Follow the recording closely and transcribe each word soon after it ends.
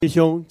弟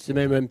兄姊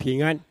妹们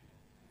平安。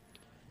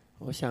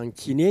我想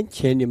几年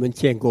前你们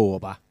见过我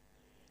吧？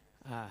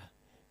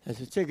但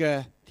是这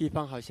个地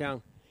方好像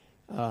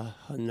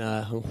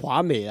很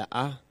华美了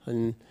啊，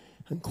很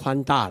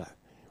宽大了。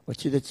我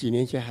记得几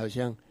年前好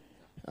像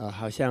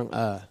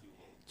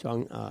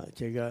装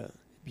这个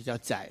比较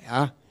窄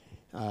啊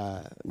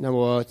那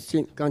我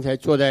刚才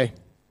坐在，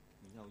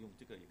你要用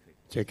这个也可以，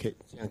这可以，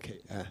这样可以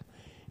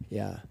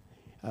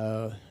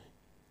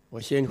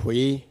我先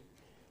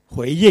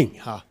回应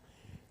哈。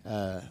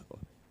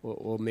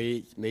我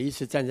每一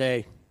次站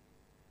在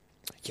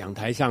讲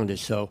台上的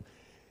时候，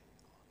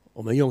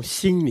我们用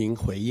心灵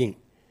回应，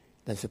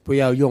但是不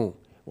要用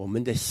我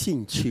们的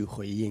兴趣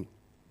回应。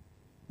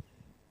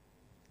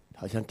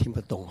好像听不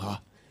懂哈。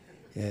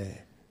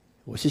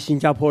我是新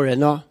加坡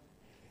人哦，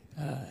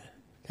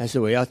但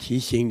是我要提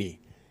醒你，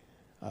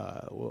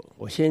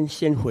我先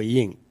回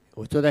应。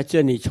我坐在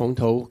这里，从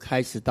头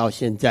开始到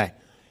现在，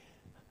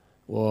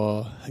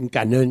我很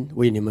感恩，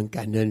为你们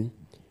感恩。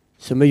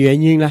什么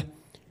原因呢？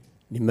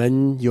你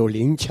们有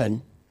灵程，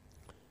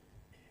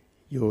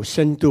有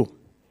深度，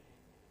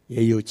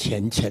也有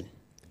虔诚。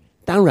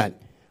当然，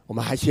我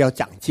们还是要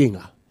长进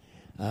啊！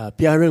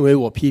不要认为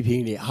我批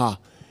评你哈。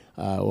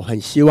我很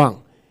希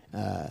望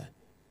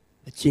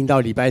进到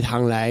礼拜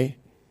堂来，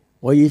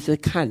我一直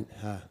看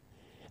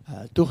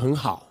都很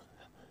好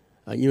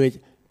因为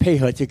配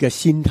合这个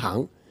新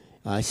堂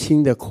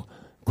新的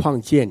框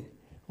建，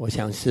我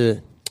想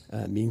是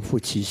名副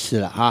其实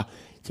了哈。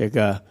这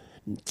个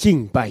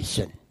敬拜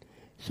神，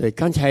所以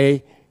刚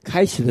才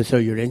开始的时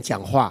候有人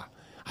讲话，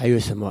还有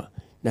什么？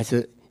那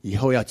是以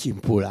后要进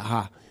步了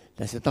哈。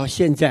但是到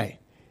现在，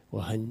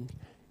我很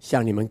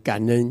向你们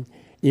感恩，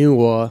因为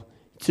我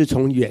自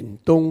从远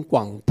东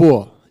广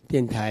播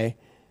电台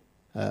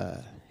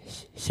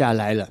下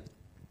来了，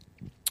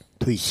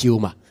退休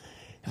嘛。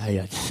哎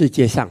呀，世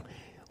界上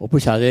我不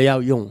晓得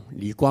要用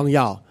李光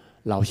耀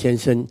老先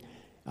生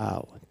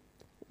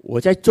我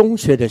在中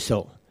学的时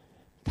候，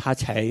他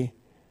才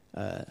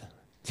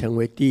成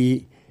为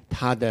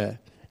他的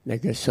那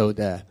个时候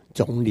的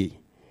总理。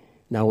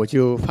那我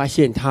就发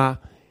现他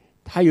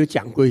有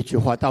讲过一句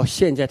话，到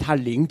现在他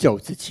临走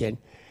之前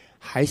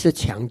还是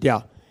强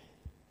调，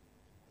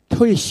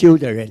退休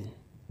的人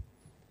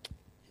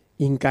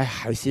应该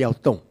还是要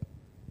动，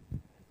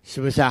是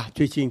不是啊？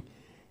最近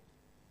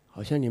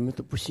好像你们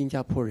都不新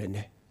加坡人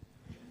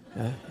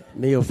呢，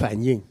没有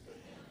反应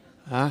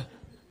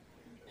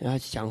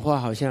讲话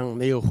好像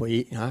没有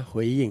回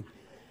应。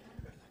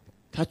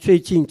他最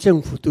近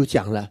政府都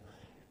讲了，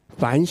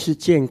凡是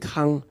健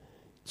康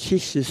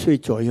70岁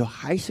左右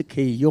还是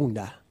可以用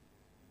的。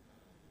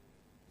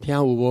聽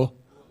有無？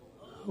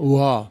有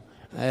哦，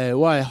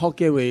我的福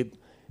建話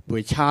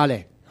不差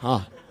嘞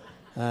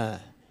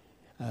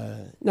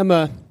那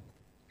麼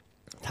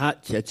他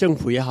政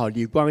府也好，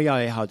李光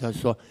耀也好，他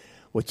說，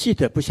我記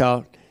得不曉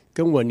得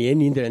跟我年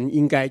齡的人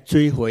應該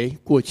追回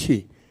過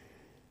去。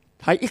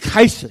他一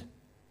開始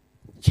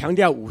強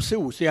調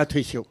55歲要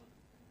退休，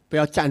不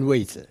要占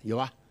位置，有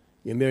啊？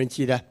有没有人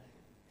记得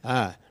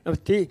那么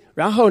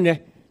然后呢，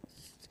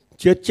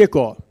结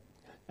果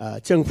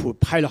政府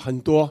派了很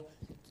多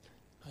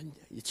很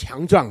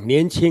强壮、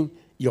年轻、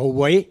有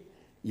为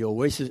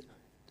是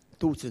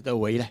肚子的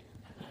为了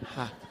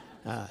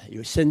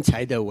有身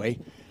材的为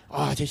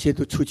这些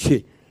都出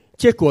去，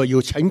结果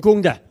有成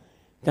功的，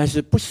但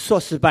是不是说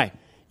失败，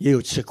也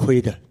有吃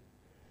亏的。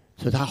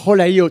所以他后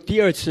来又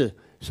第二次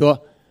说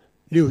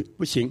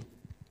不行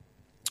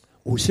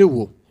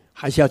，55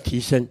还是要提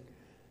升，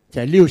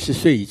在60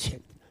岁以前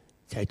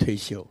才退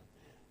休。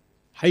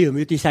还有没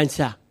有第三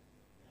次啊？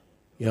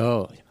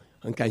有，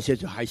很感谢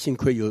主，还幸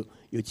亏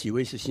有几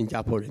位是新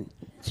加坡人，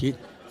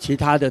其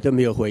他的都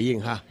没有回应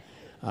哈。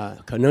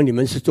可能你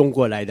们是中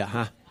国来的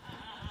哈。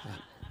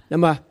那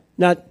么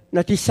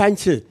那第三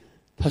次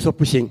他说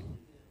不行，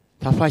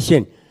他发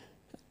现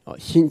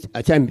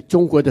在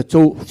中国的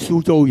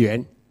苏州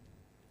园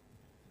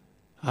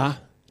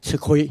吃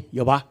亏，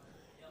有吧？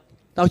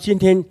到今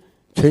天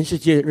全世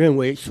界认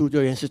为苏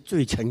州园是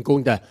最成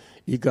功的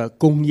一个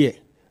工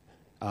业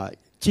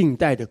近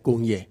代的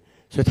工业，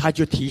所以他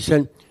就提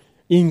升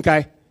应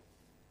该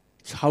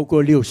超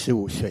过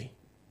65岁。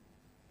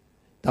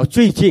到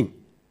最近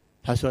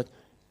他说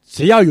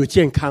只要有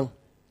健康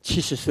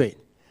70岁。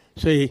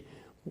所以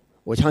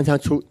我常常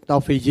到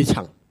飞机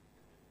场，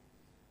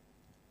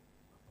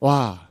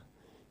哇，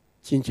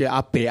进去阿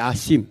伯阿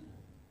信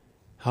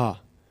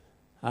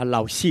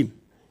老信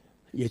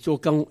也做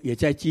工，也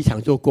在机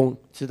场做工，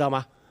知道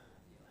吗？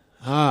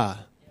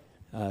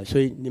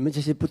所以你们这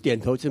些不点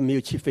头就没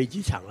有去飞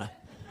机场了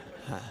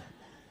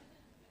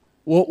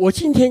我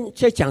今天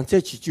在讲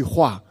这几句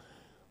话，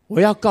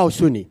我要告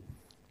诉你，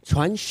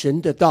传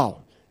神的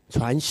道，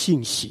传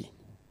信息，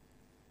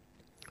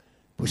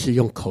不是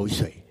用口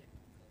水。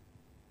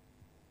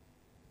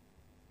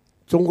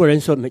中國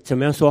人說怎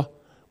麼樣說？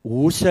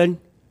無聲。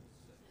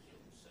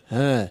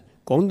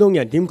廣東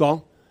人點講？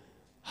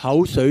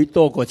口水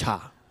多過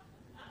茶。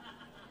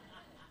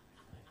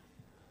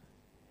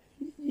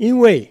因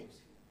為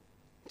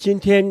今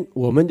天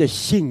我們的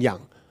信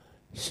仰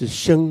是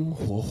生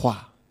活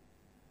化，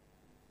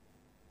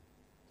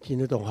听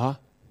得懂哈？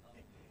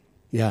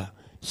呀，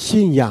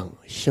信仰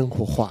生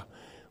活化，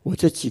我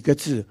这几个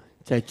字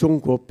在中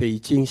国北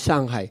京、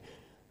上海、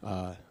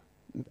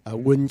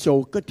温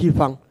州各地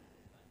方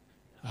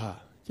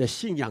这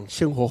信仰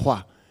生活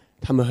化，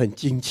他们很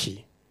惊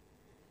奇，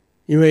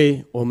因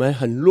为我们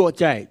很落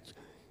在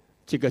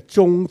这个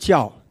宗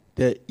教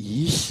的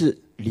仪式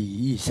礼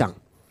仪上。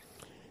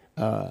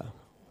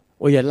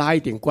我也拉一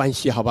点关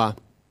系，好吧？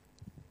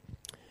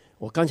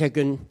我刚才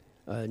跟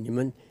你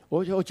们，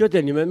我觉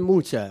得你们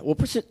牧者，我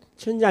不是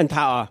称赞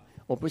他啊，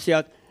我不是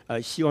要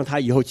希望他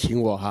以后请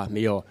我哈，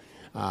没有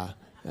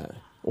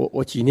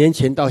我几年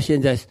前到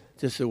现在，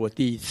这是我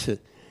第一次，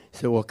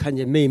是我看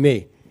见妹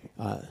妹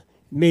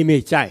妹妹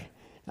在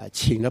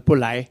请了不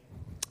来，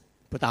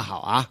不大好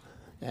啊，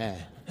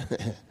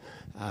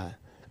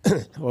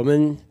我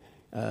们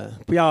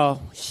不要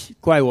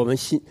怪我们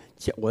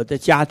我的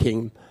家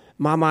庭，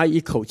妈妈一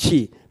口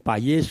气把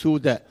耶稣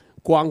的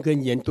光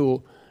跟盐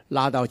都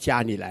拉到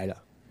家里来了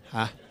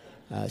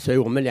所以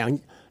我们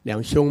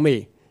两兄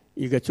妹，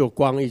一个做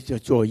光，一个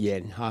做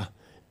盐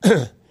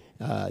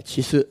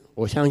其实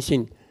我相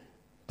信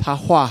他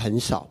话很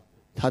少，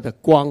他的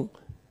光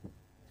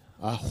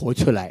活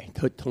出来，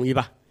同意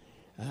吧？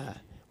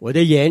我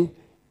的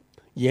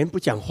盐不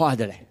讲话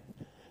的嘞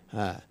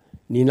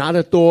你拿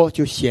的多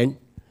就咸，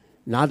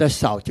拿的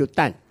少就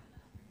淡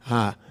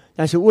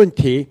但是问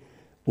题，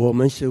我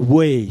们是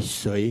为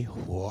谁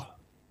活？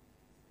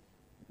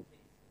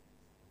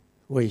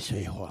为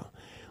谁活？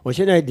我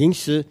现在临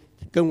时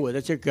跟我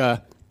的这个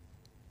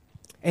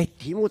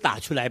题目打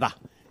出来吧，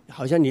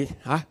好像你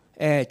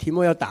题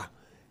目要打，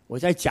我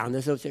在讲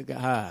的时候这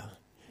个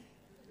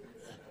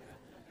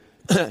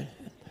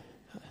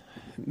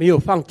没有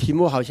放题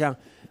目，好像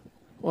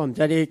我们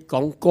在这里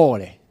讲过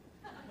嘞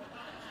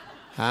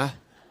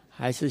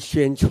还是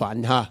宣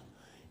传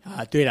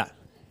对了，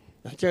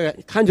这个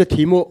看着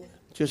题目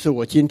就是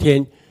我今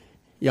天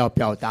要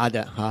表达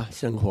的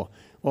生活。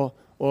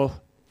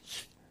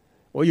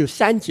我有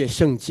3节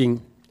圣经，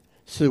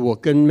是我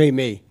跟妹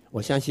妹，我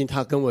相信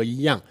她跟我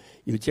一样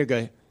有这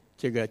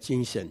个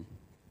精神。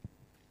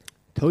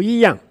头一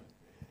样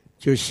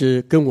就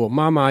是跟我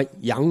妈妈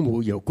养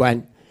母有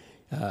关，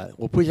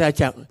我不再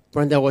讲，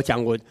不然我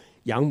讲我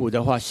养母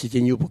的话，时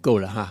间又不够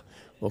了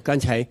我刚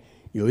才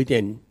有一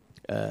点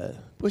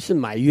不是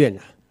埋怨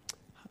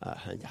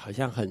好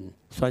像很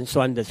酸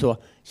酸的说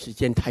时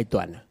间太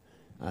短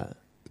了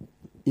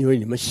因为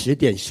你们10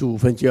点15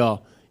分就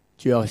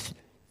要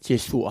结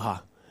束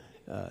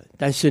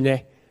但是呢，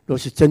若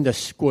是真的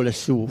是过了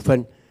15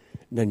分，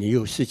那你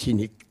有事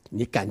情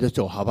你赶着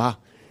走，好吧？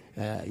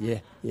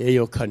也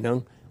有可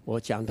能我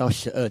讲到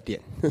12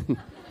点，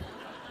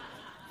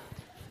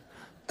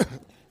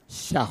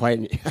吓坏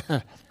你。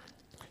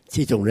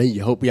这种人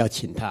以后不要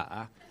请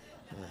他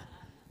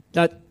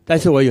但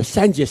是我有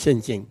3节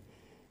圣经，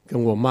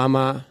跟我妈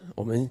妈，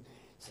我们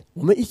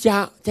一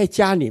家在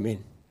家里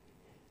面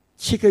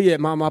7个月，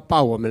妈妈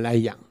抱我们来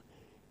养，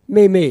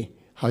妹妹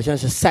好像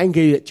是3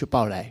个月就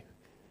抱来，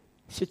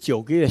是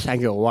9个月3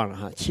个月我忘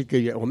了7个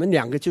月，我们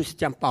2个就是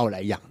这样抱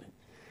来养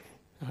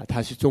的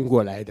她是中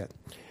国来的。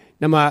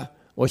那么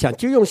我想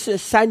就用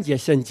3节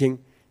圣经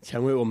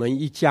成为我们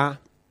一家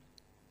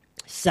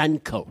3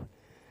口，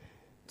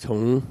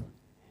从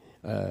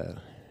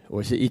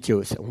我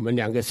们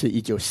2个是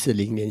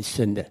1940年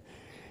生的，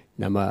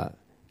那么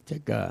这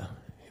个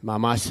妈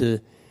妈是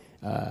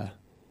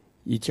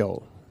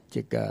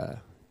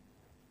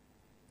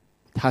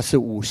她是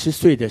50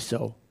岁的时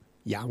候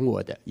养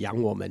我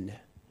们的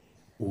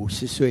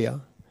，50岁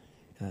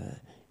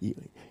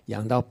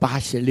养到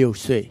86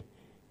岁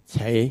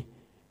才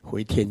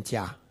回天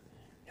家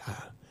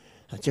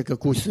这个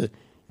故事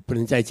不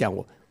能再讲，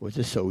我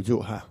就守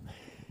住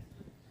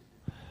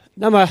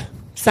那么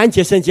3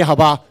节圣经好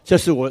不好？这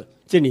是我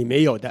这里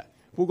没有的，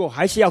不过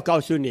还是要告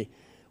诉你，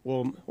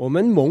我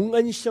们蒙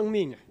恩生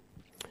命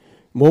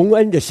蒙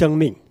恩的生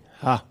命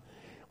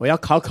我要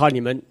考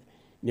你们，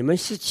你们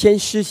是先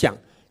思想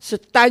是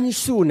单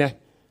数呢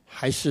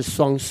还是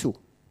双数？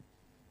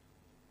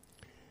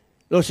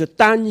若是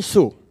单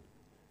数，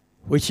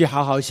回去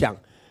好好想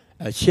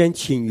先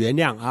请原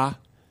谅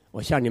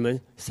我向你们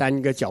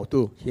3个角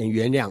度先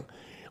原谅，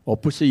我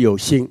不是有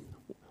心，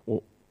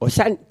我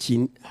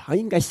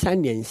应该3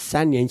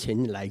年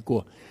前来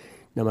过，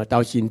那么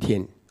到今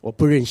天我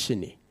不认识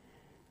你，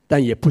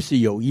但也不是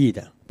有意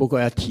的，不过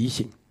要提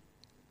醒，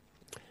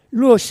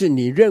若是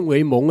你认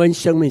为蒙恩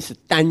生命是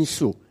单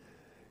数，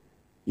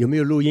有没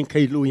有录音？可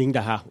以录音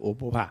的我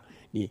不怕，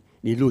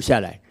你录下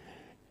来。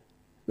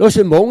若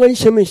是蒙恩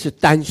生命是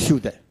单数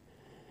的，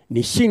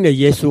你信了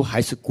耶稣还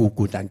是孤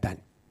孤单单？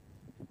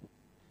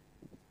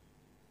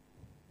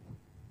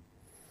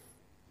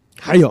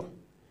还有，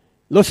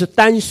若是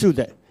单数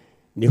的，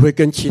你会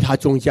跟其他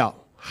宗教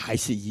还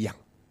是一样？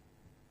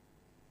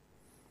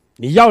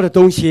你要的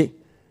东西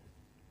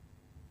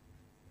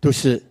都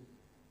是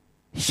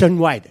身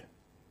外的，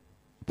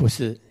不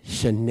是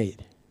身内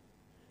的。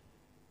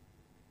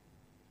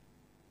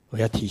我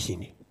要提醒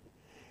你，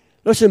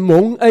若是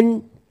蒙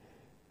恩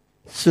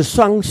是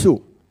双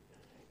数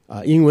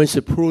英文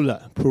是 plural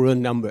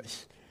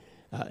numbers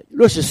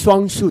若是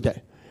双数的，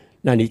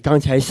那你刚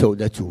才守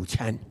的主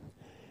餐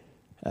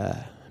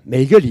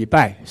每个礼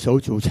拜守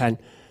主餐，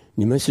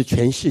你们是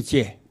全世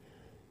界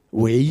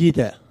唯一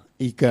的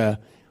一个，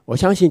我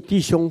相信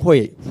弟兄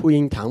会福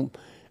音堂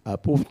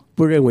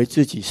不认为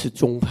自己是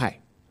宗派，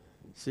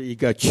是一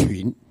个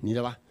群，你知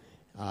道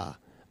吧？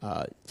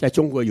在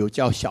中国有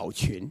叫小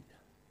群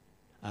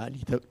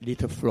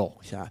little flock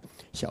是吧？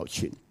小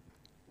群，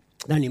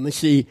那你们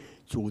是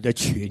主的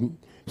群，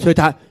所以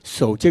他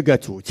守这个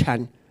主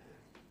餐。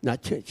那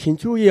请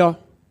注意哦，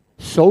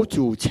守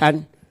主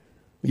餐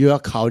又要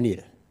考你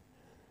了，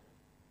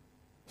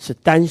是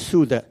单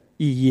数的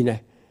意义呢，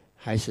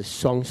还是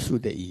双数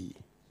的意义？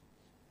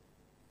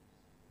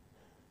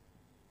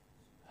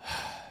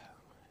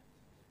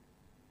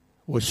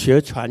我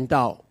学传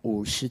道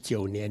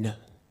59年了，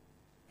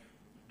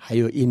还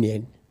有1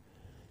年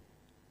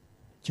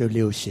就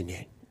60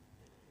年。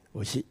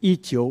我是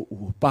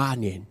1958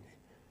年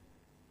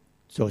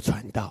做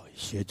传道，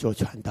学做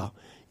传道。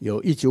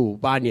有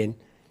1958年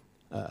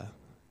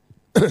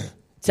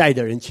在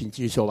的人请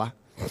举手吧。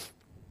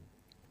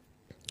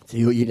只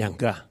有1-2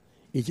个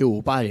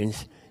1958年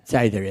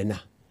在的人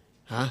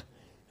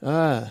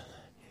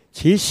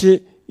其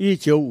实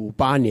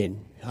1958年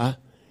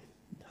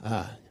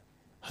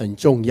很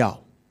重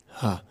要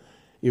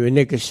因为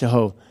那个时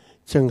候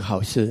正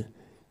好是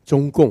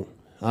中共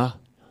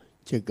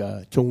这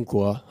个中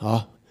国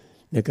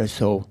那个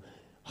时候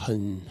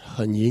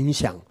很影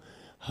响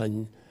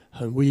很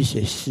威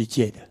胁世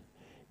界的。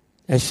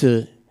但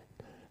是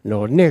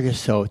我那个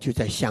时候就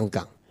在香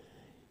港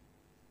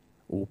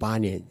，58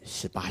年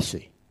18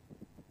岁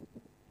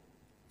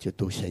就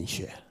读神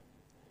学，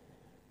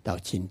到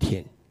今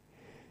天，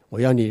我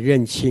要你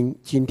认清，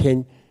今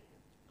天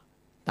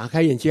打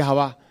开眼睛好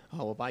吧？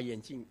我把眼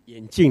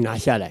镜拿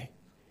下来，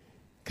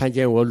看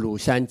见我庐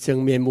山真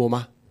面目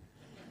吗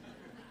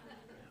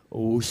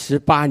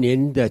？58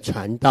年的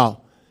传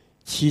道，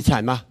凄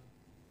惨吗？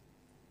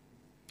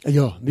哎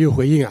呦，没有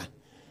回应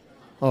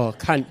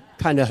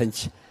看得很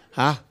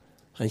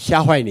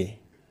吓坏你，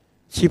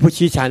凄不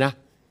凄惨啊？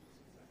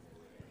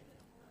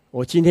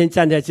我今天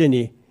站在这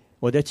里，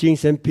我的精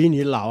神比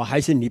你老还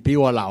是你比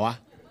我老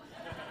啊？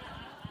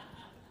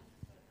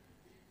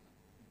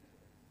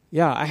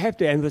 Yeah, I have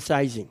to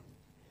emphasizing,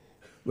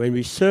 when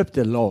we serve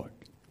the Lord,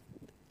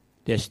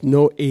 there's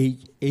no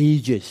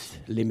ages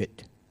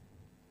limit.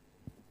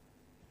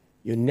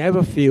 You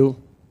never feel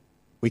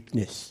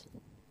weakness.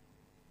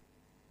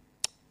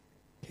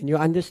 Can you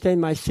understand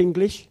my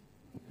Singlish?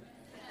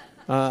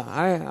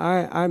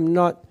 I'm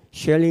not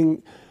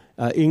sharing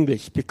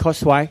English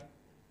because why?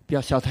 不要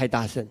笑太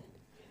大声。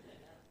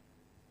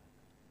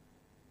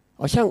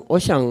我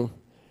想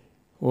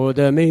我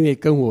的妹妹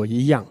跟我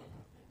一样，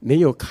没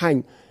有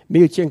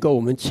见过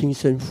我们亲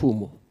生父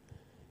母，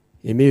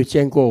也没有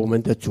见过我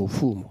们的祖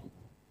父母，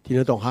听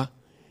得懂哈？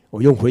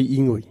我用回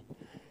英文。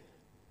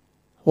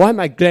Why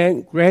my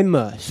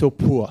grandma so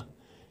poor?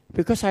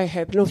 Because I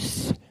have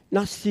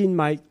not seen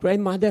my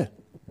grandmother.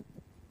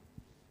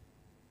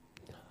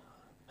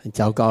 很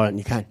糟糕了，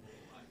你看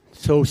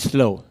 ，so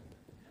slow.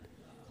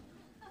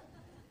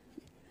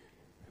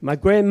 My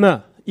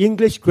grandma,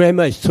 English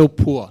grammar is so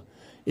poor.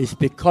 It's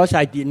because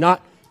I did not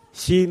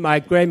see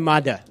my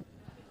grandmother.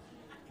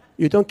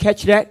 You don't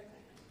catch that?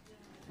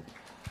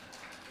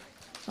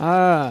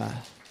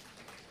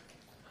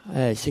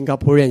 新加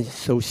坡人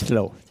so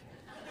slow.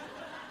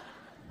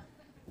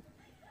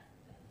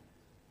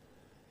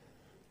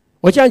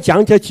 我这样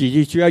讲这几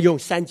句，就要用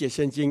3节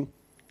圣经，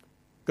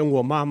跟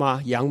我妈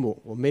妈、养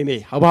母、我妹妹，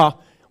好不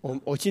好？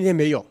我今天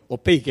没有，我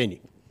背给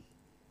你。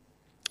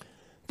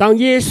当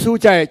耶稣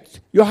在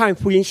约翰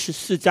福音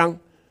14章、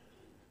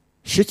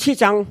17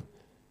章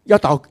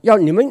要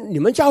你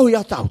们教会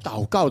要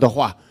祷告的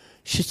话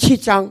，17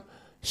章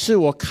是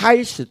我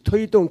开始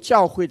推动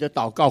教会的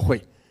祷告会，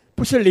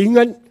不是灵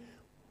恩。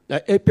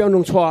不要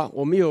弄错啊，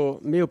我没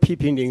有批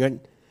评灵恩，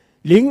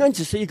灵恩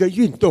只是一个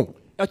运动，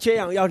要这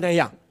样要那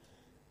样，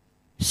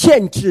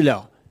限制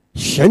了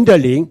神的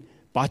灵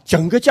把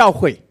整个教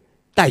会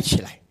带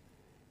起来。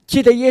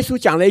记得耶稣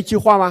讲了一句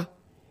话吗？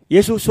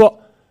耶稣说：“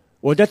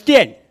我的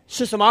殿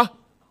是什么？”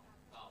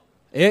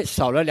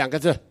少了2个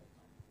字。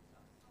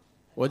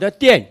我的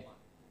殿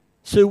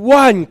是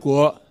万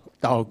国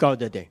祷告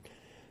的殿。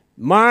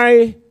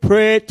My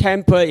prayer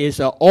temple is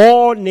an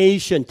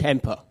all-nation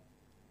temple.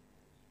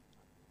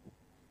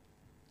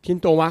 听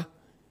懂吗？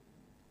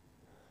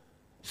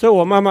所以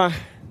我妈妈，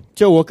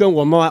我跟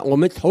我妈妈，我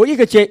们头一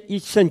个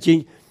圣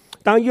经，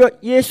当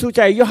耶稣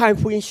在约翰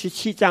福音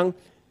17章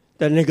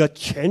的那个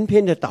全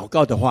篇的祷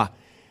告的话，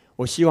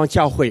我希望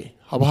教会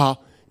好不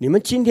好？你们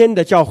今天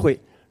的教会，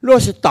若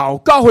是祷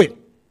告会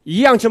一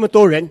样这么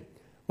多人，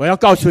我要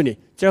告诉你，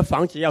这个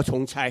房子要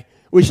重拆。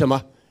为什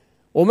么？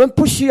我们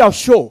不需要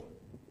show，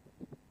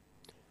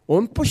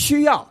我们不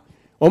需要，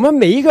我们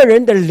每一个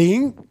人的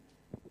灵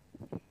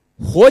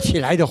活起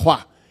来的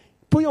话，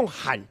不用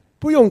喊，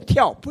不用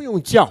跳，不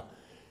用叫，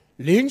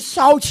灵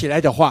烧起来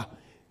的话，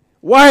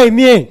外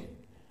面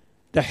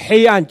的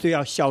黑暗就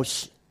要消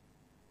失，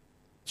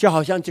就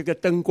好像这个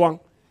灯光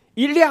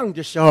一亮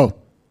的时候，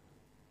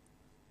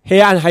黑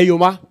暗还有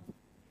吗？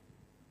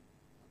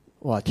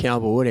哇，听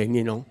不我来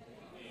念哦，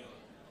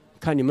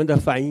看你们的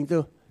反应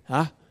都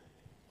啊，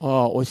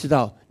哦，我知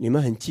道你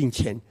们很敬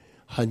虔，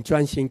很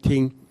专心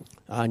听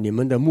啊，你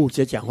们的牧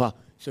者讲话，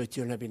所以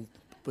就那边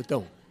不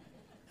动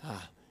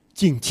啊，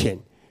敬虔。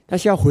但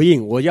是要回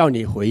应，我要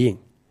你回应。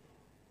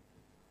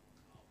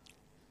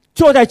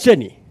坐在这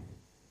里，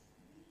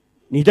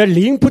你的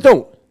灵不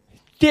动，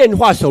电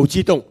话、手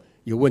机动，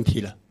有问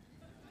题了。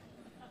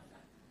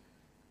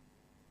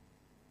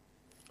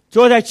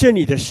坐在这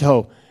里的时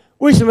候，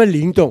为什么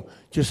灵动？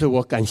就是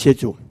我感谢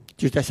主，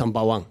就在上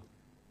巴望，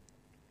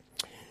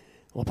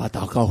我把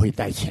祷告会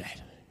带起来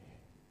了。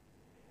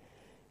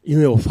因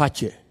为我发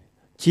觉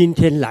今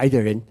天来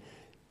的人，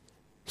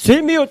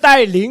谁没有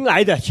带灵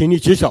来的，请你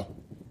举手。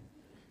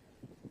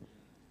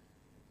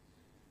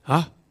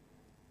啊？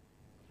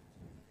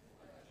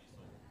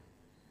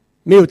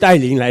没有带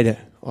灵来的，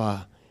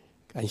哇，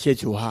感谢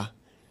主哈！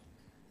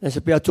但是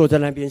不要坐在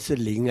那边是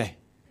灵哎。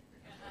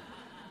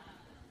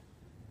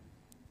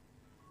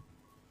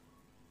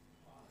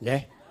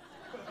来，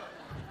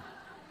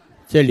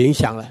这铃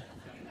响了，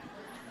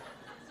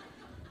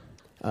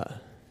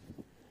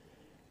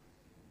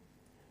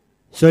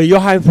所以约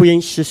翰福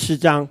音14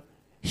章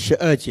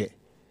12节，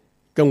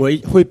跟我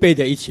会背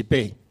的一起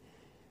背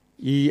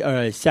，1、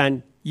2、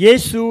3。耶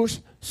稣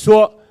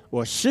说：“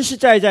我实实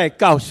在在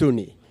告诉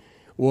你，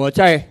我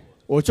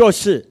做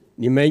事，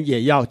你们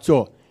也要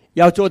做，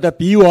要做的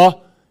比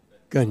我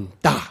更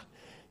大。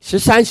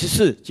”13、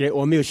14节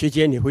我没有时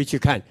间，你回去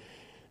看，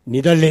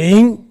你的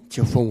灵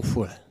就丰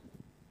富了。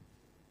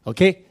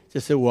OK， 这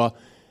是我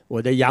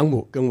的养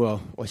母跟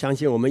我相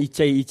信我们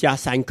这一家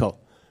3口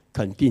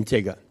肯定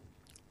这个。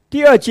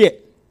第二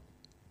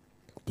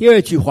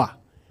句话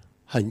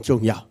很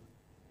重要，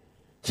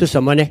是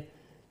什么呢？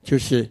就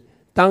是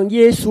当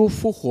耶稣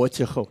复活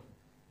之后，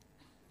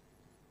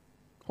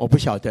我不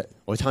晓得，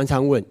我常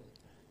常问，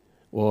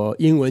我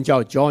英文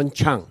叫 John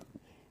Chang，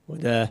 我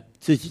的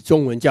自己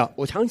中文叫，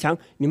我常常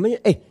你们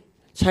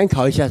参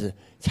考一下子，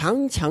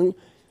常常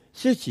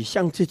自己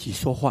向自己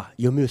说话，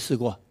有没有试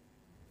过？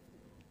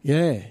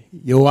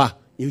有啊，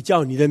有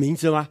叫你的名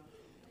字吗？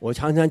我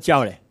常常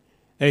叫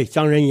嘞，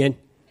张仁言，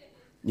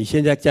你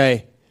现在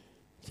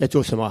在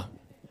做什么？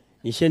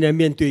你现在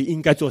面对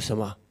应该做什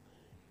么？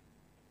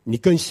你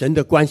跟神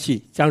的关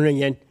系，张仁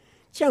言，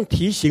这样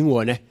提醒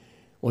我呢，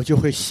我就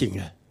会醒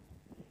了。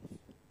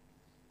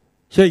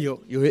所以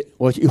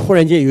我忽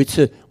然间有一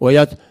次，我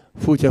要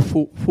负责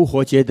复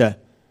活节的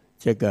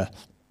这个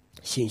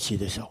信息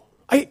的时候，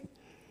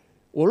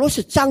我若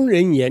是张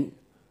仁言，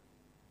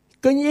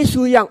跟耶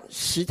稣一样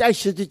死在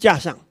十字架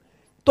上，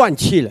断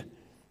气了，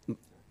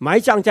埋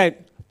葬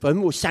在坟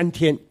墓3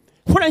天，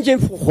忽然间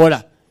复活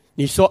了，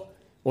你说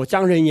我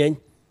张仁言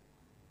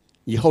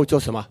以后做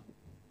什么？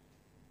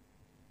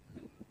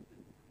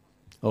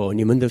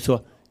你们都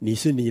说你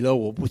是你了，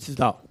我不知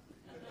道。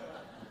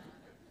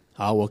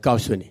好，我告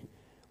诉你，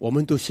我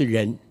们都是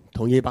人，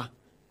同意吧？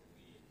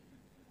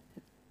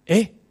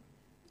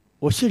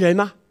我是人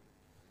吗？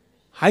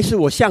还是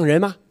我像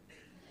人吗？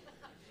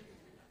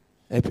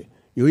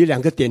有1、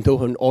2个点头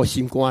很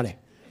心瓜嘞。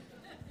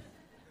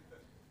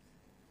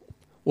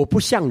我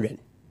不像人，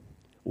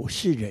我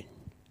是人。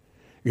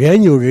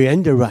人有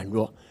人的软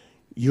弱，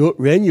有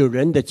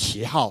人的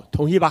喜好，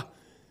同意吧？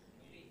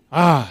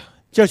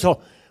这时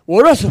候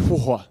我若是复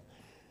活，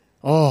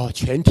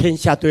全天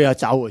下都要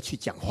找我去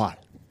讲话了，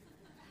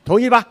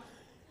同意吧？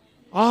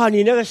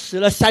你那个死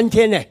了3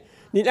天呢，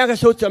你那个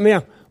时候怎么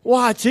样？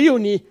哇，只有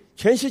你，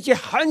全世界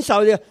很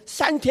少的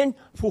3天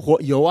复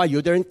活。有啊，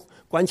有的人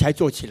棺材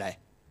做起来，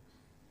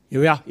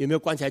有没有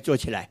棺材做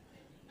起来？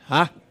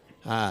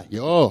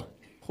有，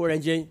忽然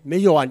间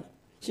没有啊。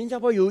新加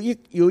坡有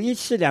1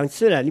次2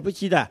次了，你不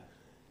记得？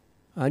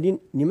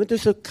你们都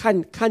是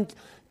看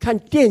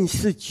电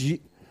视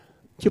剧，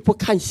就不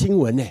看新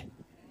闻呢。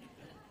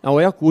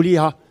我要鼓励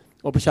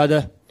我不晓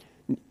得，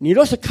你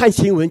若是看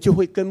新闻，就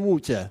会跟牧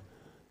者、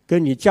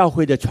跟你教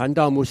会的传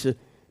道牧师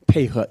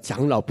配合，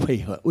长老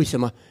配合。为什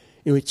么？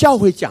因为教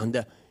会讲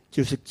的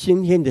就是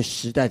今天的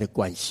时代的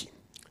关系。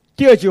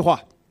第二句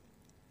话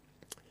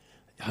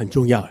很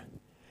重要，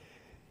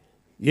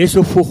耶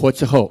稣复活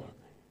之后，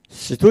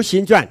使徒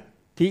行传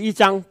第1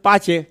章8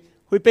节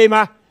会背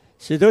吗？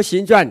使徒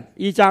行传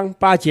1章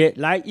8节，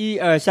来1、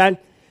2、3、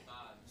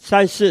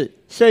3、4，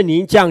圣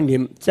灵降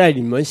临在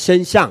你们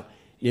身上，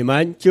你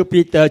们就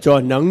必得着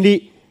能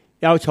力，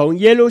要从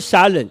耶路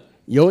撒冷、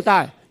犹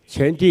大、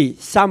全地、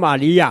撒玛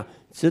利亚，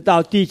直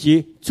到地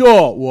极，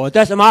做我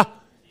的什么？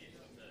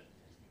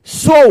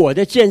说我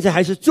的见证，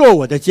还是做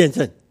我的见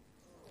证？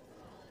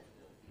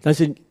但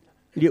是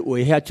你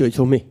为下嘴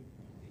聪明，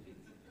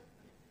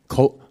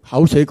口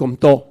水咁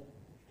多。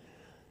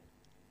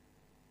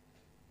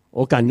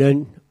我感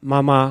恩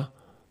妈妈，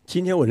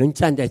今天我能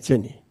站在这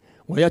里，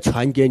我要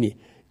传给你，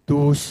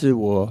都是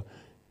我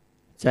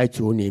在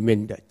主里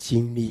面的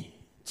经历、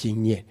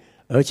经验，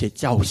而且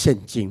照圣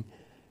经，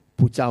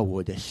不照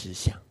我的思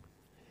想。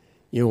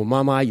因为我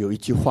妈妈有一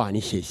句话，你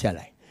写下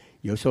来，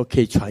有时候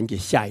可以传给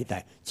下一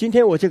代。今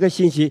天我这个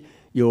信息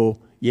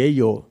也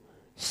有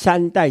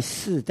3代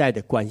4代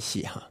的关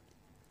系哈。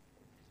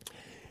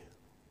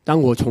当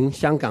我从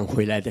香港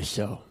回来的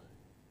时候，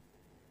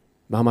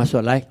妈妈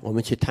说：“来，我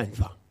们去探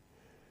访。”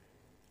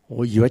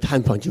我以为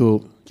探访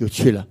就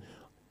去了，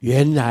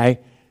原来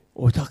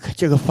我到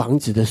这个房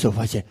子的时候，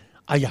发现，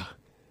哎呀，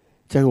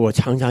这个我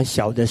常常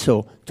小的时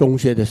候、中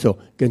学的时候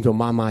跟着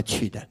妈妈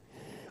去的。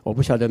我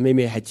不晓得妹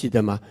妹还记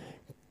得吗？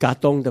嘎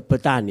东的不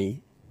大尼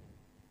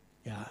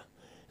呀，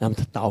那么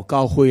祷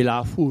告会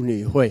啦、妇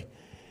女会，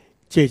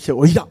这次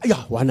我一到，哎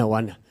呀，完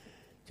了，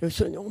就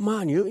说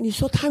妈，你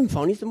说探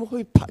访，你怎么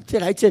会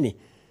来这里？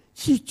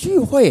是聚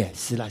会，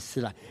是啦，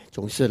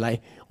总是来，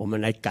我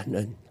们来感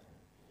恩。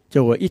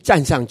就我一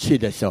站上去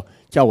的时候，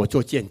叫我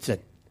做见证。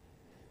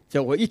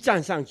就我一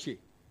站上去，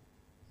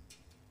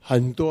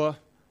很多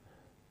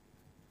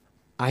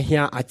阿兄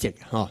阿姐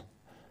哈，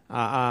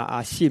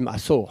阿信阿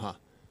寿哈，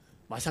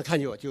马上看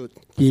见我就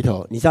低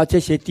头。你知道这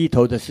些低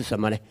头的是什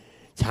么呢？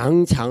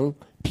常常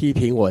批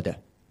评我的，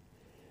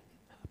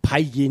排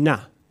音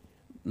啊，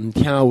唔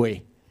聽話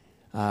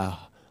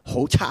啊，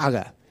好差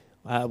嘅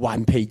啊，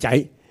頑皮仔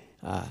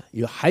啊。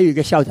還有一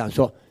個校長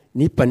說，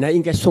你本來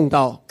應該送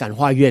到感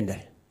化院的。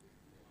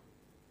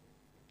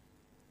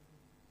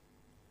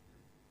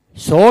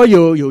所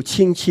有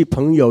親戚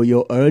朋友、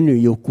有兒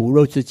女、有骨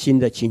肉之親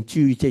的，請注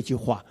意這句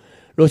話。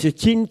若是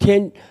今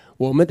天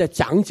我們的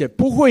長者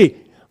不會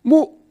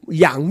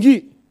養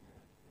育、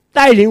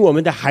帶領我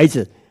們的孩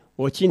子，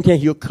我今天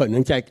有可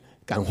能在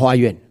感化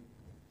院。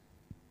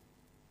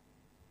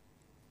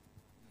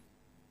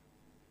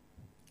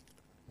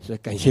所以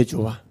感謝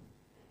主啊！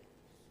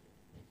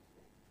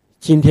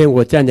今天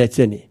我站在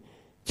這裡，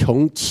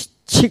從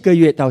7個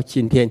月到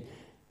今天，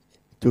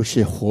都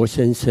是活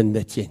生生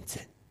的見證。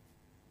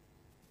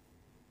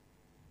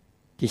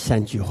第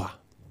3句話，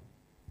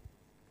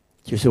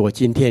就是我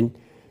今天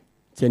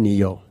這裡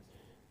有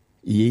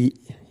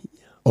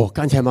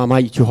剛才媽媽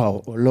一句話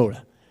我漏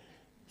了。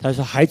她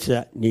說：“孩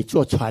子，你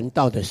做傳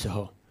道的時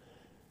候，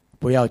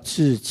不要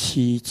自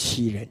欺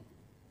欺人。”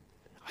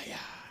哎呀，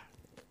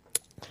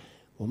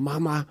我媽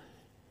媽，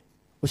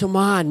我說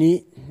媽，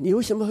你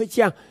為什麼會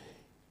這樣？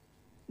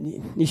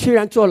你雖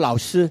然做老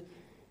師，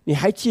你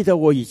還記得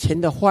我以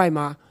前的壞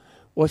嗎？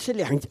我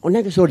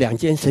那個時候2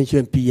間神學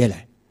院畢業了，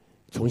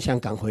從香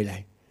港回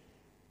來。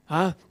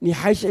啊，你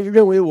還是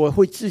認為我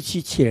會自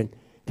欺欺人？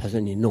他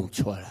說你弄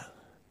錯了。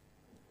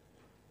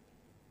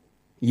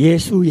耶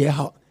穌也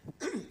好，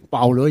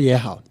保羅也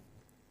好，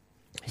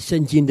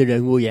聖經的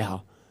人物也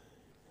好，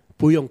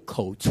不用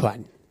口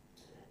傳，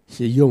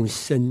是用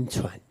身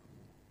傳。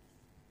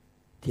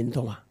聽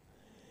懂嗎？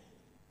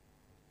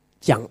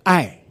講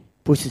愛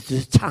不是只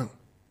是唱，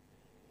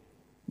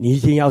你一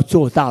定要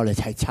做到了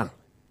才唱。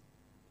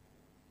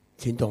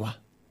聽懂嗎？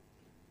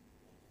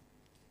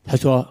他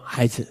說：“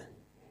孩子，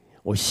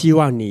我希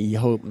望你以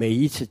後每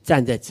一次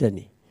站在這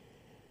裡，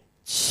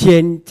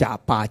先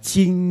把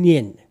經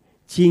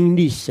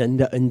歷神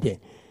的恩典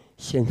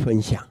先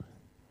分享，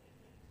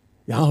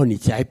然後你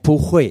才不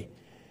會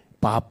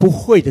把不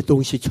會的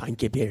東西傳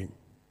給別人，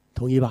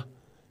同意吧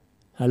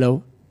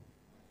 ？Hello，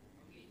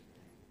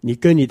 你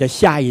跟你的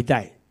下一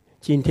代，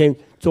今天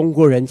中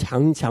國人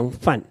常常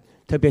犯，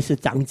特別是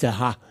長者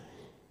哈，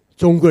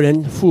中國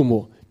人父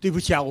母，對不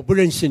起啊，我不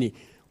認識你，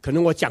可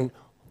能我講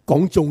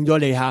中咗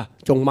你哈，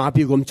中馬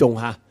屁咁中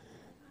哈。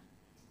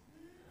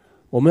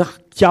我們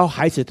教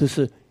孩子都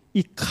是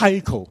一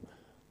開口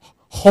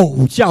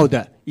吼叫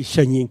的一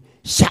聲音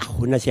嚇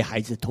唬那些孩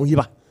子，同意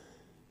吧？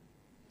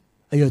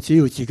哎呦，只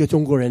有幾個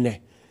中國人呢，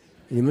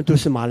你們都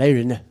是馬來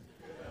人呢。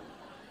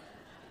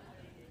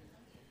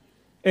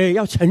哎，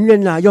要承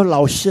認啊，要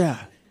老實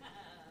啊。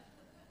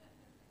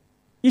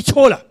一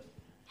錯了，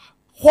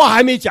話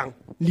還沒講，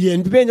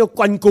臉變成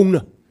關公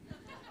了，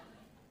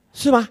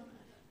是嗎？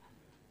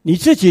你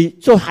自己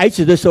做孩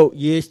子的時候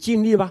也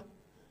經歷吧？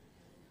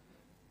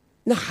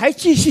那還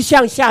繼續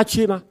向下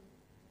去嗎？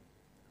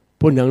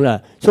不能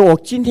了。所以我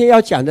今天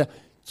要講的，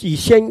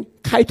先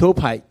開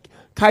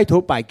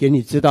頭白給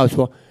你知道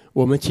說，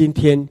我們今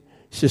天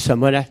是什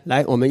麼呢？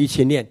來，我們一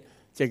起念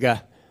這個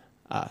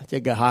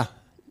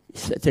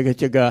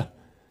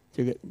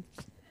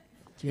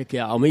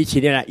我們一起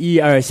念了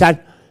，1、2、3，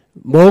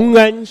蒙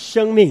恩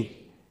生命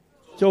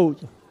就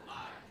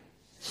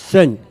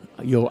甚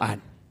幽暗。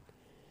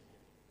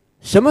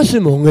什麼是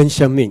蒙恩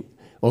生命？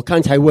我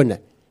剛才問了，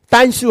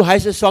單數還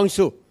是雙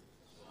數？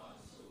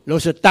若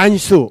是單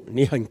數，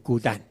你很孤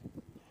單；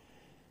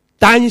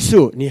單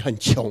數，你很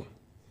窮；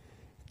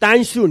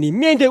單數，你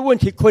面對問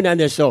題困難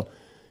的時候，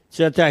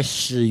這在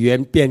使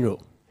人變弱。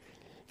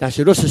但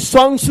是若是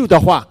雙數的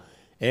話，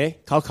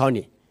考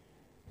你，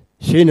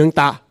誰能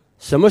答？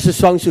什麼是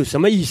雙數？什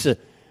麼意思？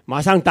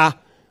馬上答，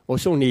我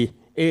送你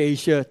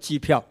AirAsia 機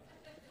票，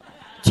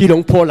吉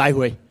隆坡來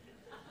回。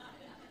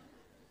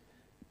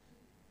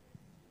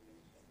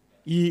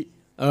1、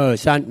2、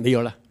3，沒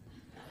有了。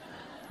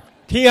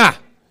聽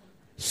啊，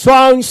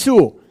雙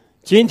數。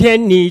今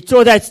天你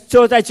坐在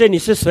這裡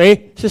是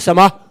誰？是什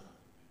麼？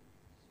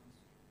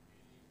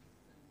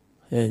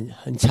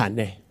很惨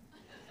呢。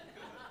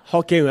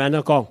福建人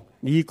都讲，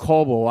你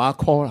哭不我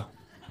哭了。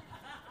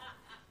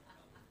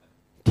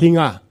听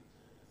啊，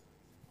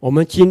我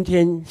们今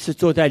天是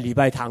坐在礼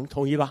拜堂，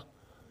同意吧？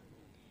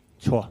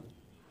错，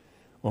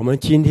我们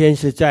今天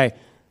是在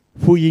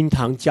福音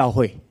堂教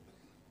会，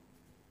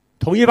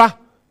同意吧？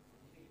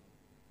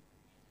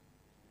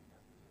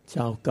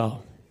糟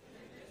糕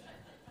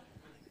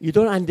 ，You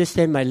don't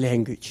understand my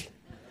language.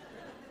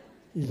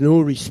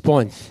 No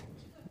response.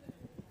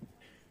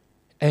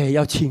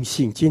 要庆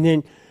幸，今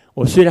天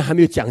我虽然还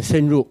没有讲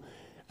深入，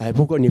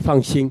不过你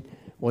放心，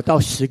我到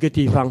10个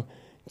地方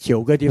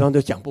，9个地方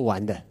都讲不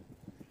完的。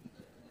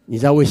你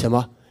知道为什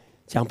么？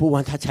讲不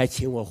完他才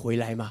请我回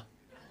来吗？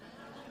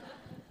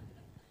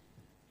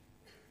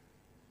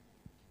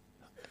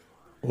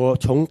我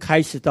从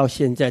开始到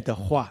现在的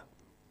话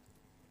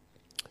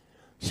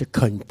是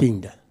肯定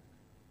的，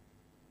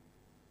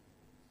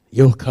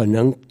有可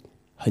能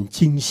很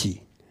惊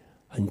喜，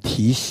很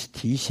提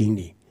醒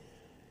你，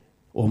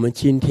我们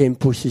今天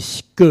不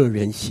是个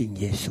人信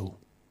耶稣，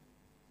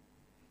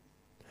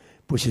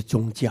不是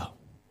宗教，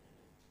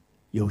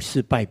有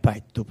事拜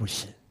拜都不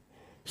是。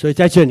所以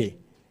在这里，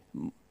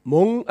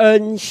蒙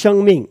恩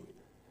生命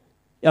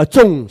要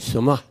种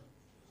什么？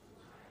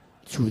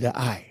主的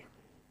爱。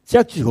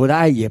这主的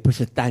爱也不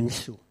是单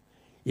数，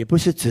也不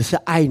是只是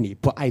爱你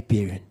不爱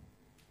别人。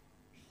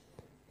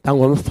当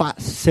我们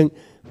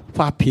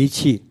发脾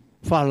气、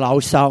发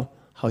牢骚，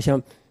好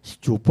像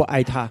主不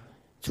爱他，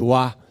主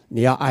啊，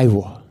你要爱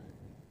我。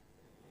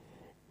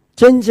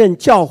真正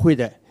教会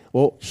的，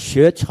我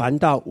学传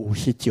道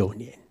59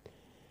年，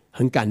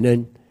很感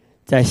恩，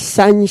在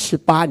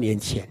38年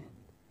前，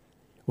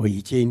我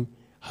已经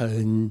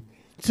很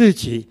自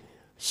己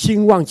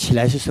兴旺起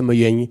来是什么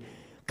原因？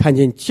看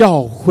见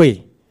教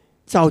会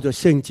照着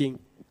圣经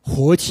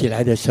活起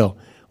来的时候，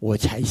我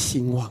才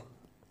兴旺。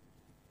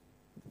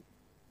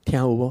听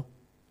有无？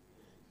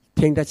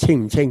听得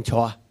清唔清楚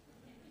啊？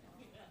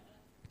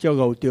叫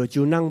我钓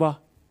酒囊不？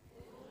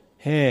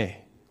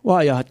嘿，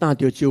我也打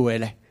钓酒的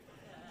咧。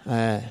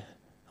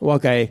我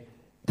嘅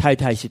太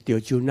太是钓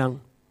酒囊，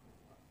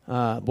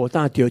无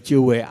打钓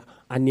酒的，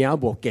阿娘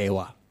无给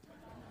我。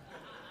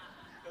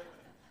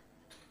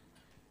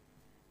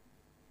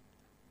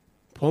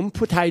ผม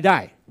พูดไทยได้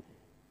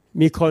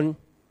มีคน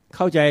เ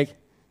ข้าใ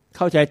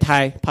จไท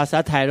ยภาษา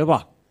ไทยหรือเปล่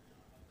า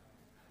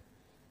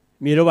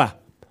มีหรือเปล่า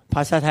ภ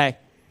าษาไทย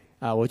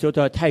我做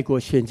到泰国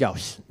宣教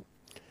士。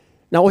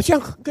那我这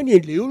样跟你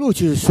流露，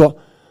就是说，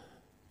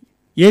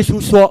耶稣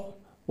说：“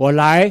我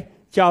来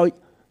叫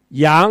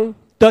羊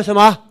得什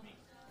么？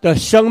的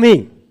生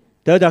命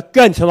得的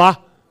更什么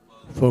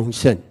丰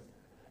盛。”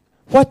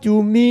 What do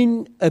you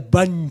mean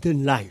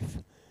abundant life？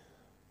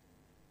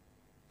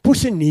 不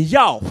是你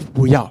要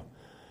不要，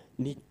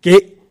你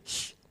给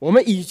我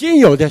们已经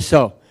有的时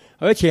候，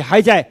而且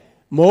还在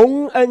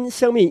蒙恩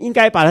生命，应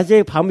该把它这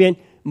个旁边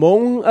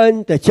蒙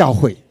恩的教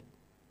会。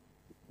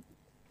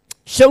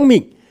生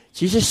命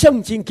其实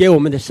圣经给我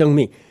们的生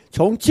命，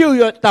从旧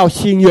约到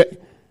新约，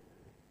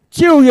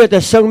旧约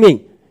的生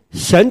命，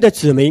神的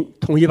子民，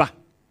同意吧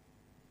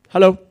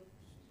 ？Hello，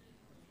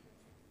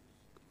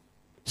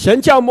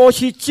 神叫摩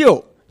西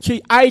去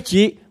埃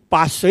及，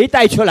把谁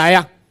带出来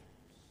呀？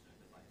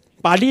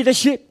把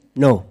leadership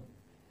no，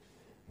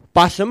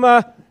 把什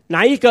么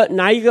哪一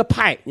个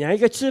派哪一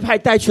个支派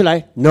带出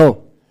来 no，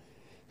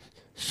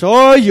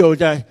 所有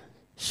的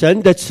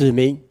神的子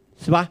民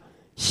是吧？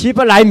希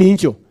伯来民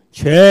族。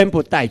全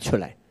部带出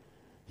来，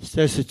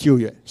这是旧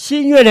约。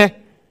新约呢？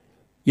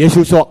耶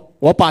稣说：“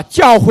我把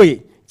教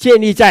会建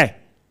立在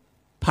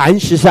磐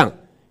石上，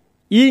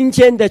阴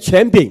间的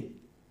权柄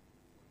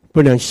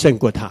不能胜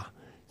过他。”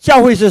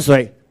教会是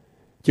谁？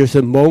就是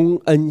蒙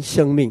恩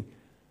生命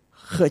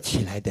合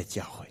起来的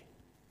教会。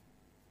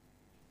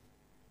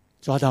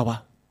抓到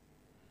吧？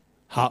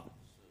好，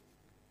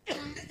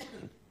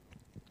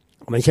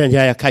我们现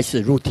在要开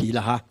始入题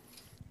了哈。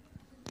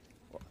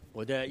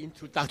我的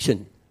introduction。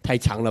太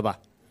长了吧？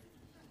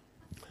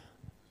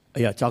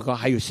哎呀，糟糕，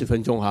还有10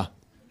分钟哈！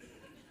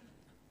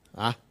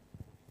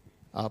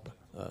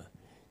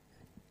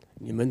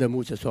你们的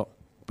牧师说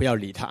不要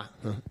理他，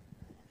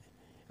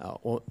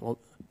我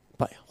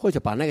或者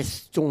把那个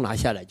钟拿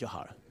下来就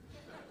好了。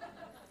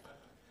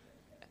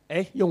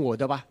用我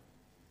的吧。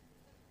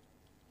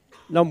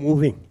Now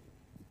moving，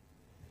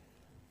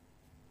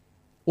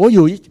 我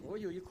有一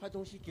块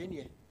东西给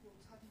你。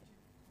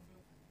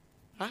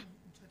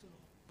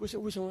不是，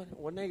为什么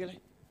我那个呢？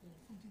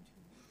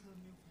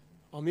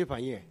没有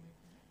反应。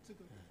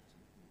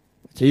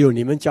只有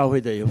你们教会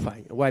的有反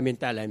应，外面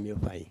带来没有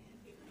反应。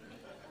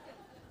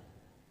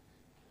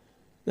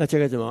那这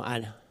个怎么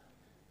按呢？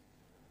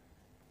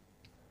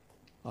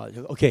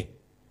这个 OK，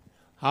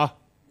 好，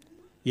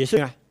也是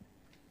啊。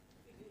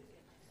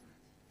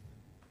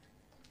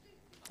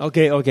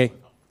OK，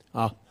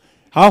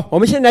 好，我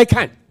们先来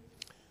看。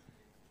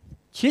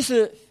其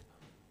实，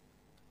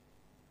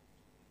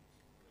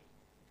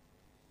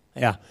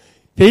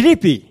腓立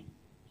比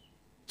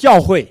教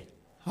会。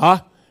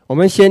我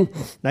们先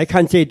来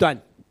看这一段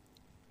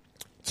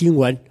经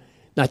文。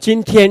那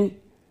今天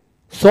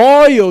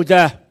所有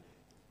的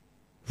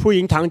福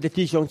音堂的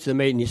弟兄姊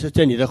妹，你是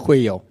这里的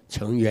会友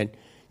成员，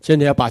真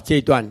的要把这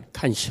一段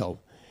看熟，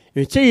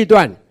因为这一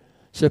段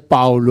是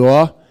保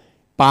罗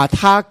把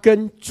他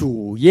跟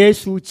主耶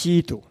稣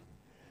基督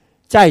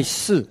在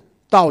世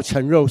道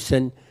成肉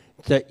身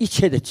的一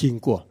切的经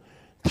过，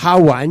他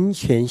完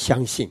全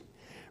相信。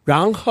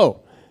然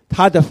后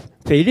他的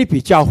腓立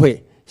比教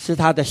会是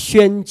他的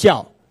宣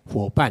教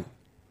伙伴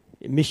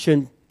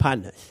mission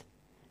partners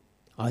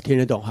听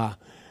得懂哈？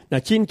那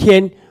今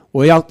天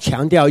我要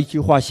强调一句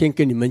话，先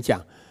跟你们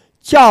讲，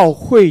教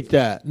会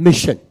的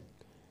mission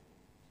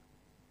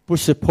不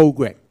是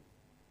program，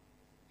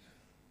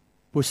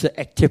 不是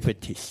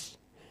activities。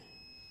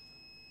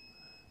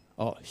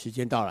时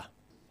间到了，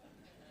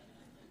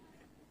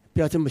不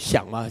要这么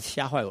想嘛，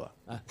吓坏我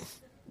啊！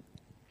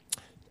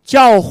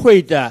教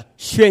会的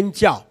宣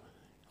教，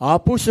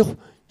不是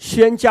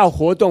宣教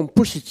活动，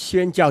不是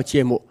宣教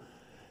节目，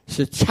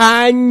是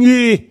参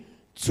与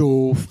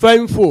主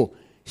吩咐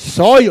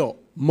所有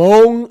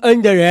蒙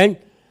恩的人，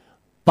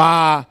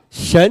把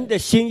神的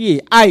心意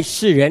爱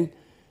世人，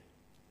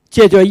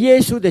借着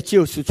耶稣的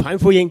救赎传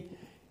福音，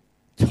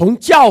从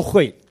教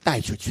会带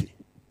出去。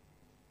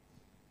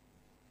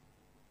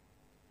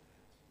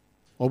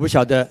我不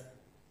晓得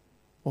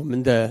我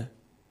们的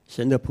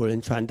神的仆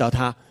人传道，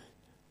他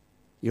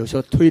有时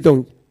候推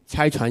动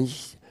差传，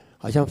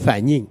好像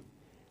反应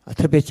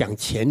特别讲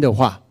钱的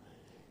话，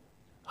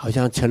好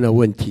像成了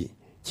问题。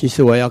其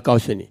实我要告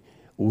诉你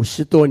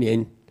，50多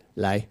年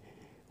来，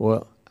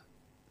我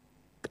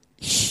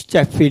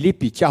在腓立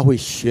比教会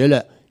学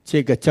了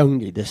这个真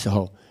理的时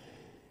候，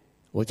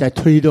我在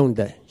推动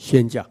的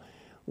宣教，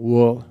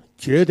我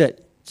觉得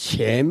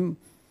钱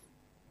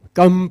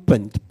根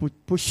本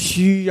不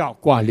需要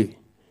挂虑。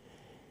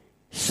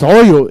所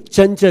有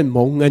真正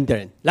蒙恩的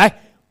人，来，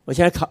我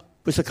现在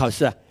不是考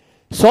试啊，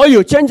所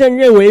有真正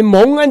认为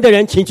蒙恩的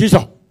人请举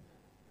手。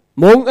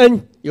蒙恩，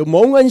有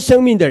蒙恩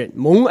生命的人，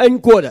蒙恩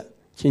过的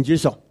请举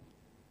手。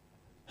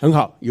很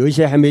好，有一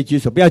些还没举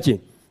手，不要紧，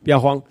不要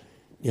慌，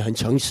你很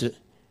诚实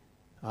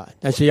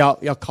但是要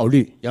考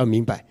虑，要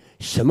明白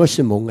什么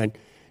是蒙恩。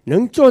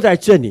能坐在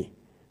这里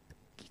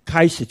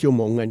开始就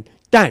蒙恩，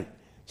但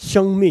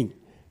生命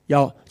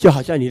就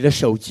好像你的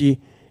手机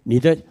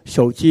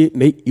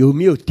有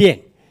没有电，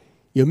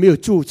有没有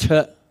驻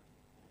车，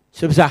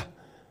是不是啊？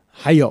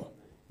还有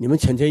你们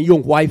曾经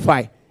用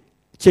WiFi，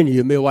 这里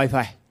有没有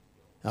WiFi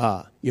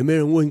有没有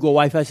人问过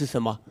WiFi 是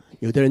什么？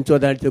有的人坐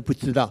在那都不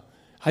知道。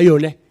还有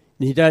呢，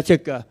你的这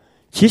个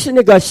其实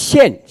那个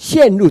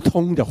线路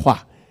通的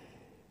话，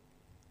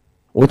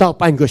我到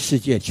半个世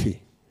界去，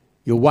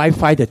有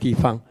WiFi 的地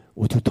方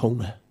我就通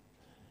了。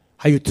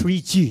还有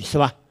 3G 是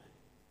吧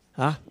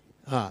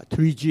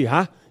？3G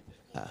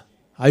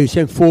还有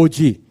现在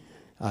 4G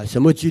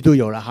什么 G 都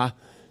有了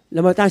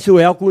那么但是我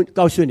要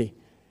告诉你，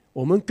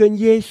我们跟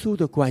耶稣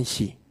的关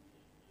系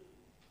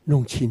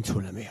弄清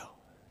楚了没有？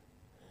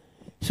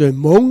所以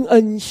蒙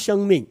恩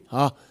生命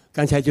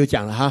刚才就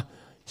讲了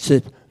是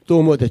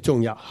多么的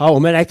重要。好，我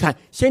们来看，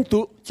先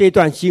读这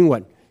段经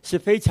文是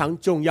非常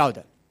重要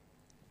的，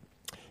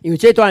因为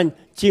这段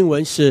经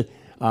文是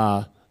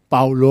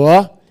保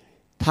罗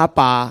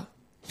他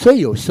所以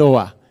有时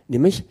候你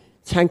们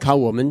参考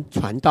我们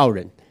传道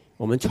人，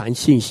我们传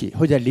信息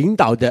或者领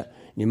导的，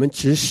你们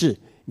执事，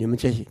你们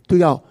这些都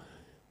要，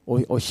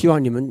我希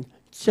望你们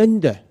真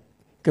的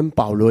跟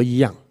保罗一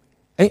样。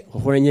我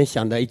忽然间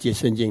想到一节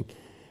圣经，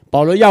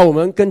保罗要我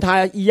们跟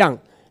他一样，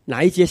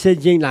哪一节圣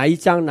经，哪一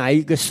章，哪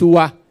一个书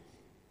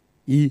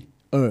1、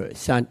2、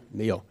3，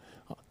没有。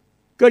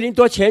哥林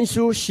多前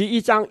书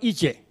11章1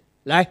节，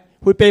来，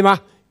会背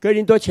吗？哥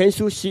林多前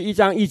书11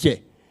章1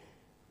节，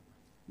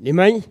你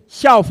们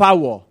效法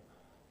我，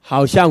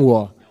好像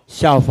我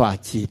效法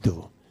基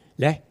督。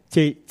来，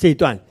这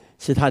段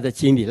是他的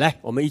经历，来，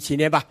我们一起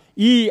念吧。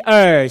1、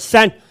2、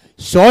3。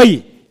所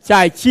以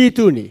在基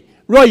督里，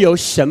若有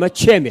什么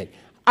劝勉，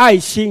爱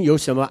心有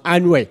什么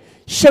安慰，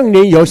圣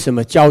灵有什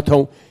么交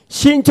通，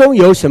心中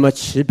有什么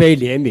慈悲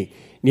怜悯，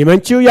你们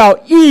就要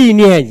意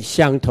念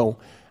相同，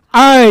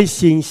爱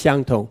心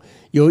相同，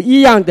有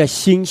一样的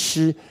心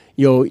思，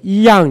有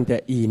一样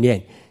的意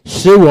念，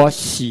使我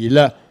喜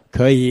乐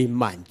可以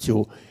满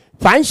足。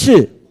凡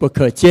事不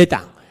可结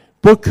党，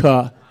不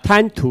可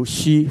贪图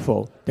虚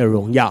浮的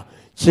荣耀，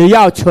只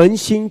要存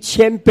心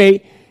谦卑，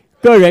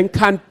个人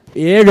看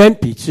别人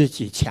比自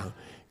己强，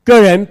个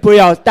人不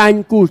要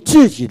单顾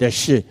自己的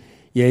事，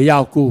也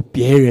要顾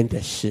别人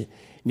的事。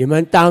你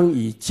们当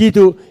以基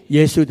督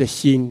耶稣的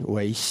心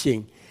为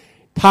心，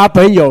他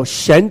本有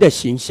神的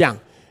形象，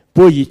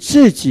不以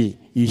自己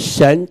与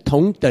神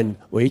同等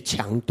为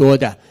强多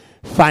的，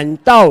反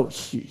倒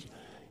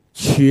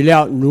取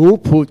了奴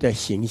仆的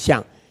形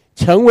象，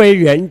成为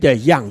人的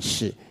样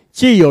式。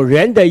既有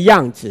人的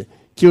样子，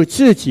就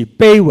自己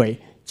卑微，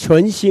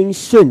存心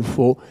顺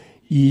服，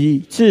以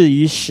至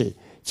于死，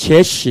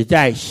且死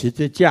在十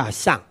字架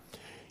上。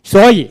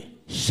所以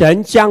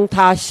神将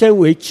他升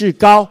为至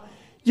高，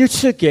又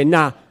赐给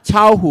那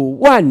超乎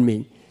万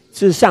民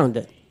之上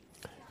的，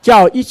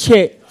叫一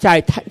切在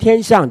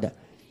天上的、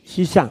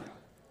地上、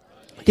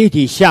地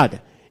底下的，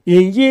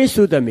因耶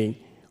稣的名，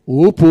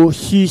无不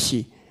虚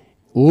洗，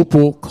无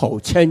不口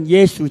称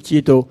耶稣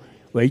基督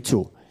为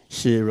主，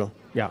是荣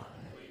耀。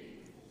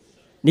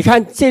你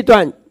看这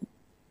段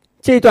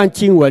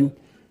经文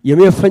有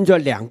没有分作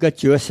两个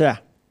角色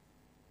啊？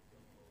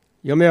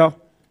有没有？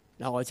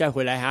那我再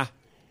回来哈。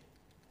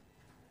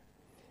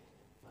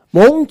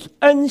蒙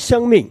恩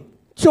生命，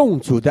众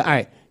主的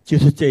爱，就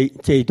是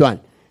这一段。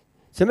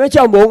什么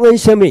叫蒙恩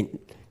生命？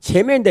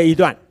前面的一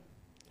段，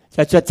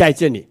在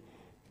这里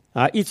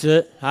啊，一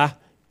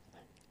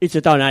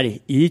直到哪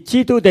里？以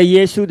基督的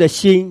耶稣的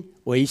心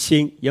为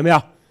心，有没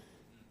有？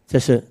这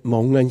是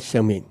蒙恩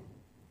生命。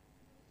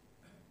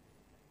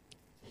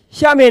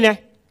下面呢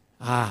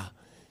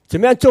怎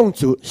么样种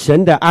主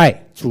神的爱，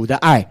主的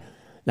爱？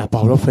那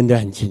保罗分得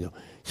很清楚。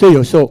所以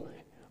有时候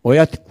我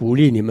要鼓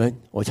励你们，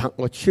我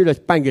去了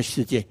半个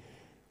世界，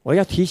我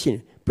要提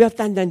醒，不要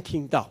单单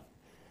听到，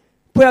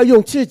不要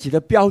用自己的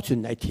标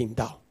准来听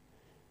到，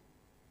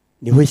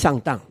你会上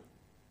当，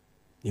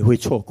你会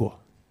错过。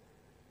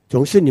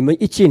总是你们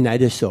一进来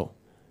的时候，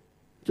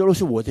这都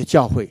是我的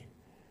教会，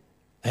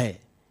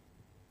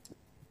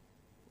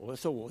我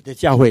说我的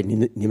教会，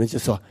你们就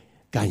说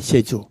感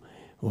谢主，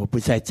我不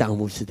在张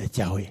牧师的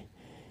教会，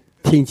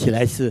听起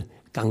来是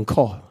港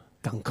口，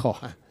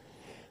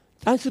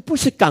但是不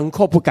是港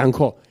口不港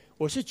口，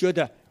我是觉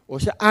得我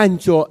是按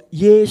着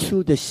耶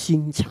稣的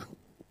心肠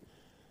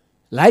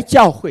来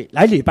教会，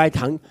来礼拜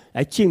堂，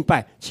来敬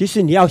拜。其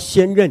实你要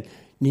先认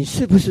你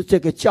是不是这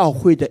个教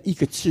会的一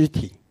个肢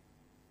体，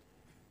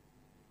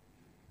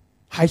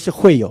还是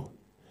会友，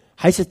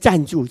还是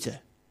赞助者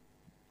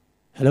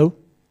 ？Hello，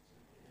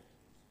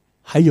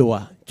 还有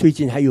最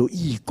近还有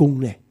义工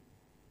呢，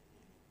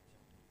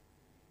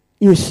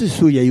因为世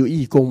俗也有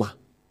义工嘛，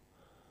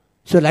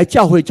所以来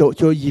教会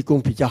做义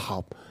工比较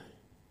好，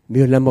没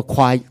有那么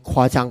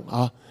夸张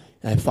啊。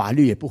法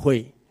律也不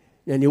会，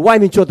那你外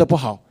面做的不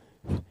好，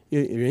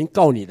有人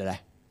告你的嘞。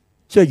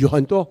所以有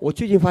很多，我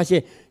最近发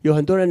现有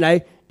很多人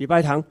来礼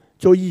拜堂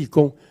做义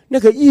工，那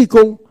个义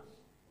工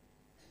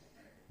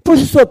不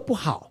是说不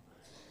好，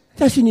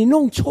但是你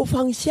弄错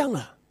方向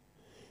了，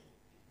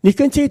你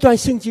跟这段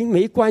圣经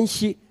没关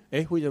系。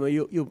为什么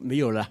又没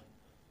有了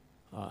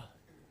啊？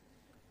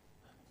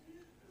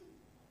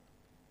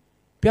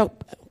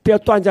不要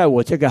断在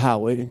我这个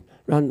我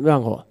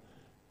让我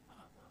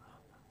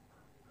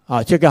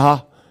这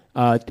个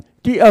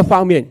第二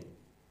方面，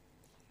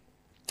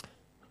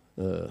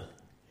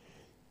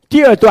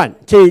第二段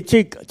这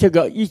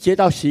个1节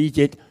到11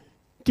节，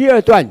第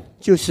二段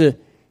就是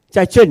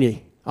在这里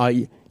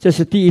这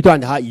是第一段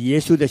的以耶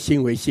稣的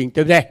心为心，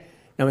对不对？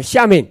那么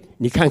下面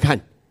你看看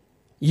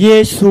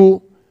耶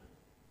稣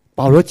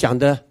保罗讲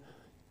的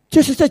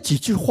就是这几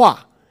句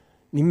话，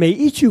你每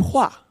一句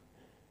话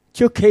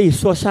就可以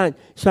说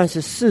算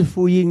是四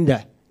福音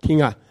的，听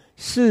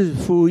四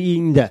福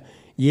音的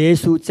耶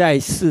稣在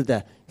世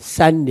的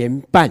3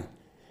年半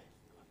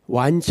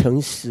完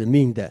成使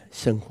命的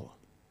生活。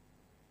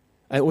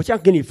我这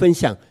样跟你分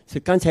享，是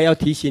刚才要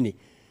提醒你，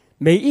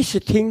每一次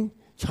听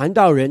传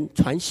道人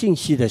传信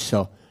息的时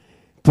候，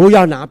不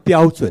要拿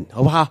标准，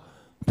好不好？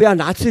不要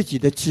拿自己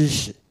的知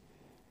识。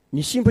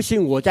你信不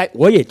信我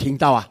也听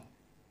到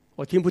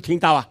我听不听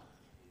到哎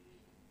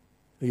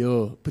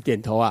呦，不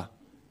点头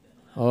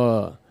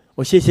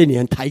我谢谢你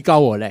很抬高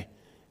我嘞。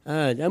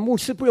牧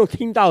师不用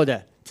听到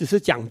的，只是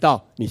讲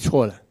道，你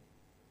错了。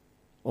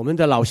我们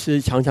的老师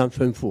常常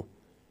吩咐，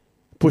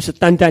不是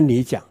单单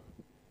你讲，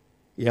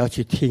也要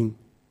去听。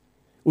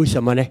为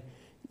什么呢？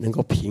能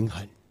够平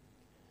衡，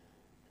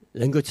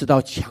能够知道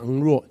强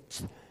弱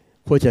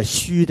或者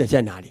虚的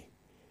在哪里，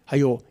还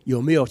有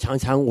没有常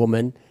常我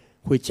们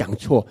会讲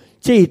错，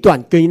这一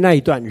段跟那一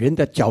段人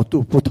的角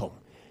度不同，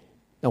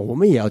那我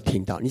们也要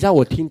听到。你知道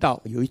我听到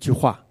有一句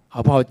话，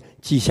好不好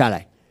记下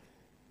来？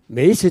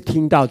每一次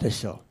听到的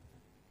时候，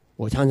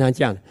我常常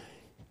这样，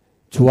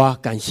主啊，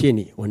感谢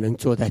你，我能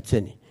坐在这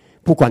里，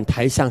不管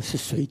台上是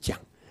谁讲，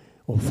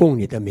我奉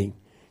你的名，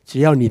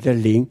只要你的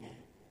灵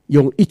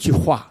用一句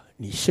话，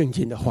你圣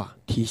经的话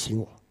提醒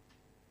我，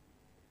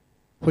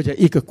或者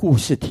一个故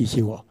事提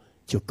醒我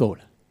就够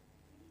了。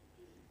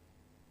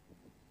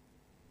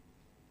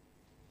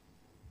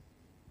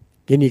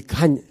给你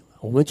看，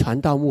我们传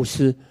道牧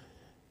师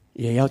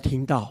也要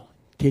听到，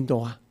听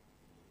懂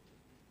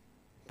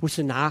不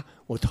是拿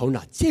我头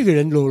脑，这个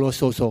人啰啰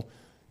嗦嗦。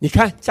你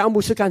看张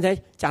牧师刚才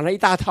讲了一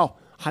大套，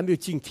还没有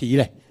进题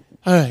嘞。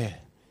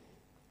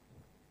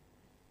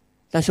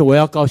但是我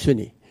要告诉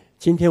你，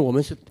今天我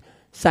们是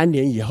3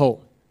年以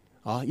后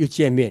又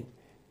见面，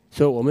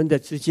所以我们的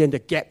之间的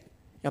gap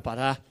要把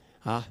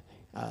它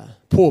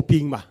破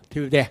冰嘛，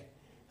对不对？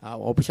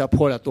我不知道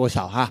破了多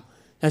少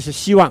但是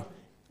希望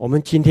我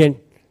们今天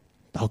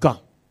祷告，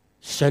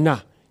神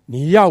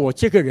你要我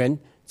这个人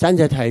站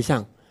在台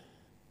上，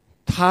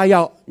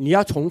你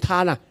要从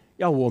他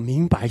要我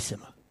明白什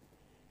么？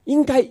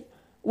应该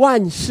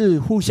万事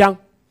互相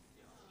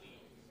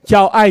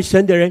叫爱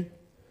神的人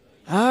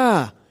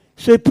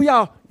所以不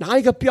要拿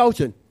一个标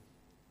准。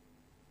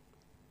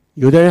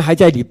有的人还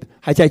在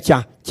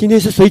讲，今天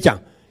是谁讲？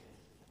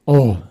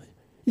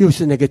又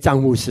是那个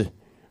张牧师，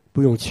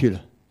不用去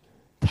了，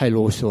太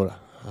啰嗦了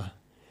啊！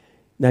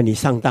那你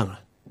上当了。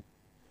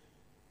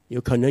有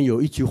可能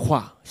有一句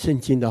话，圣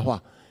经的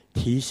话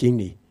提醒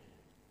你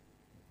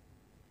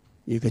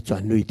一个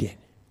转捩点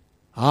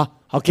啊。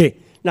OK，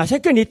 那先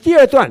跟你第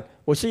二段，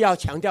我是要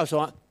强调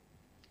说，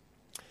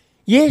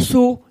耶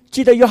稣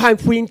记得约翰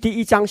福音第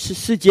1章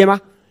14节吗？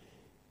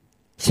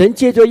神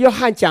接着约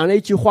翰讲了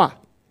一句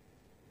话：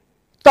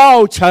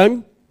道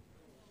成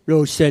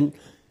肉身，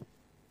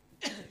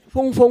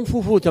丰丰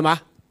富富的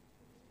吗？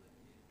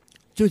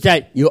就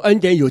在有恩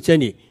典有真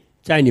理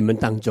在你们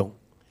当中。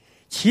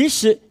其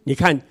实你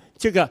看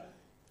这个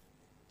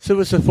是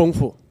不是丰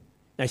富？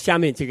那下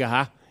面这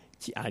个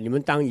你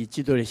们当以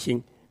基督的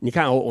心，你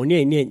看我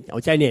念一念，我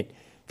再念。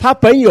他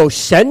本有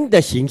神的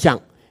形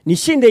象，你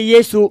信的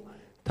耶稣，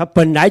他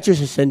本来就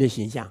是神的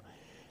形象。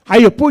还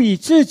有不以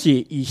自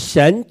己与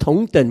神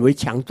同等为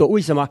强夺，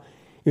为什么？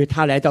因为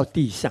他来到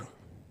地上，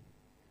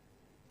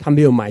他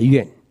没有埋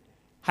怨。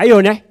还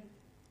有呢，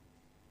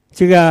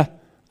这个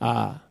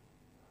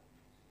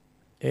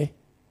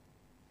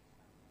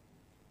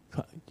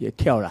也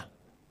跳了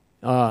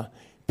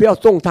不要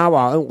动它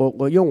吧，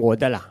我用我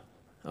的啦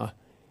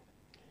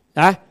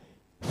来，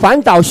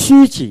反倒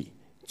虚己，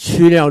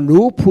取了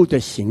奴仆的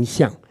形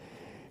象，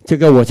这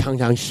个我常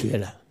常学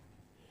了。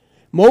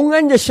蒙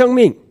恩的生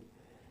命，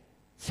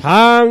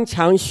常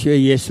常学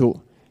耶稣，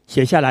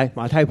写下来，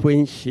马太福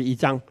音11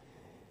章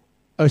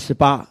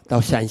28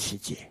到30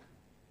节，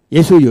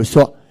耶稣有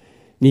说：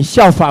你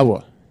效法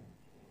我，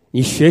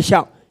你学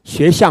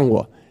像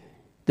我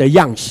的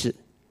样式，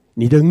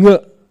你的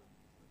轭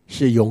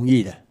是容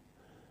易的，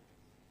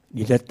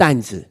你的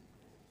担子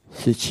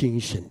是轻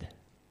省的。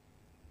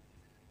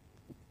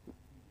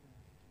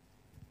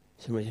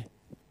什么？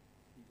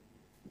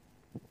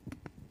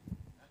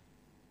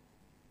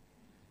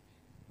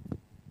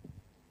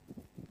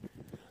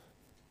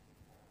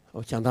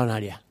我讲到哪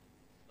里啊？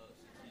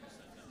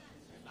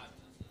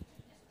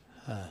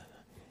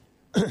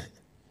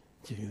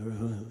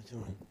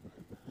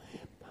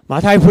马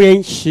太福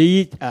音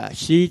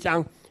11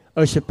章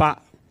28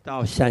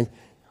到3，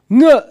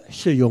轭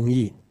是容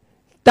易，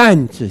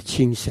担子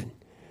轻省。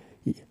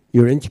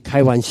有人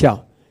开玩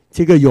笑，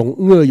这个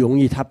轭容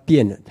易，他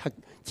变了，他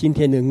今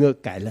天的轭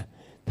改了，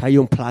他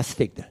用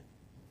plastic 的，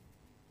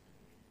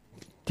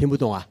听不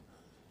懂啊？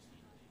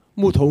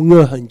木头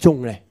轭很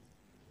重嘞，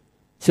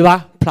是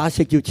吧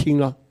 ？plastic 就轻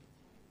了，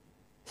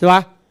是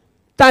吧？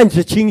担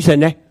子轻省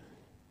呢？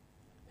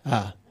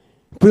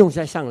不用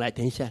再上来，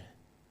等一下，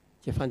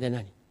就放在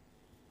那里。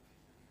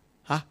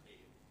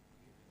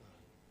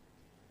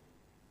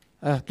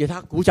给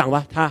他鼓掌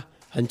吧，他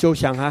很周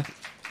详啊。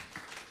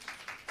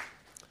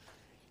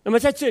那么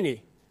在这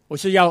里，我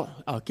是要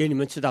给你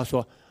们知道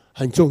说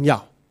很重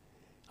要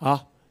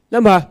啊。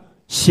那么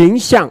形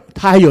象，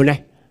他还有呢，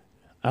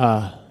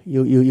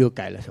又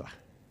改了是吧？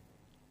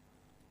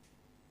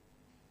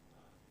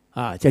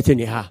在这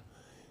里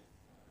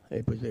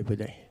不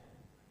对，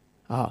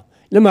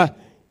那么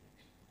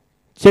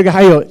这个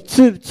还有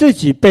自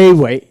己卑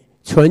微，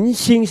存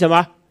心什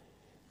么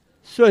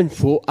顺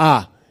服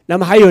那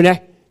么还有呢？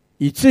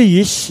以至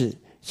于死，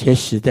且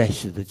死在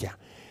十字架。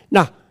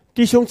那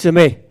弟兄姊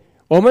妹，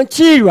我们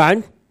既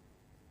然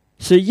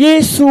是耶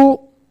稣，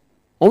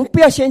我们不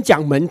要先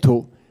讲门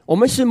徒，我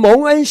们是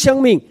蒙恩生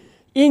命，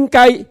应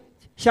该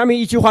下面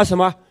一句话什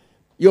么？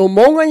有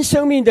蒙恩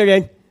生命的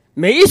人，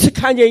每一次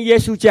看见耶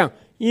稣这样，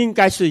应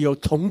该是有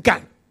同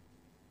感，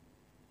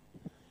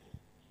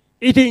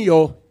一定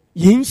有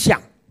影响，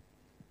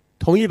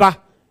同意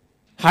吧？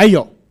还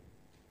有，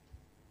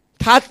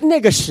他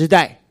那个时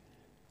代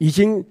已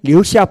经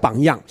留下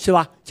榜样，是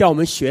吧？叫我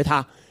们学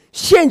他。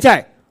现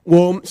在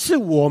我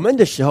们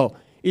的时候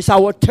 ，it's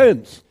our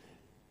terms.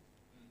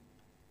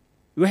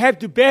 We have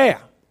to bear,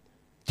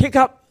 take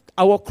up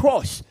our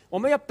cross. 我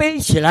们要背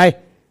起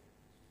来。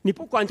你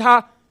不管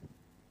它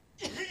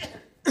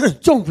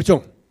重不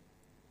重。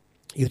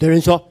有的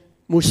人说，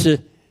牧师，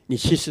你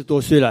70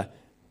多岁了，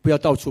不要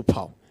到处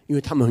跑，因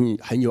为他们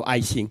很有爱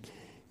心。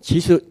其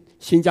实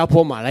新加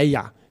坡、马来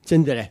亚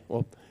真的嘞，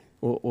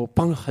我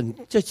帮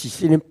这几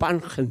十年帮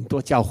很多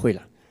教会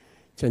了，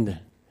真的。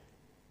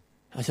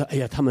他说：“哎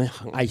呀，他们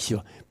很爱惜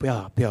我，不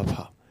要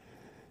跑。”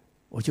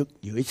我就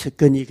有一次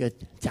跟一个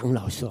长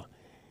老说：“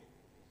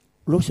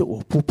如果我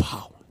不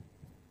跑，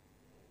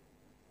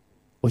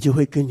我就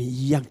会跟你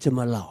一样这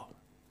么老。”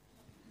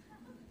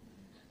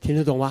听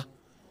得懂吗？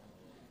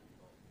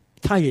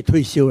他也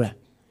退休了，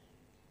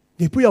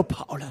你不要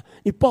跑了，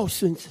你抱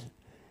孙子。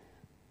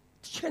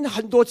劝了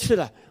很多次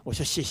了，我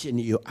说谢谢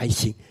你有爱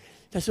心，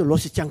但是如果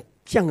是这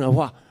样的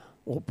话，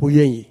我不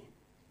愿意。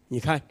你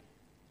看，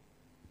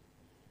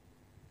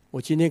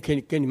我今天可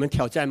以跟你们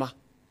挑战吗？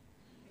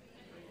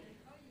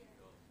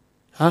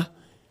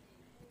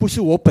不是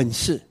我本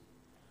事，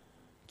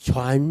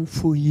传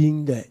福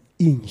音的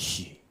应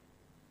许。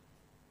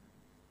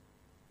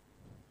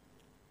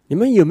你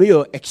们有没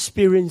有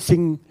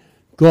experiencing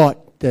God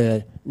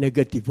的那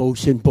个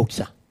devotion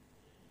books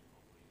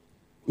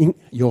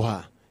有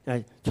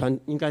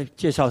应该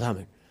介绍他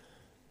们。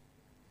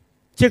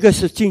这个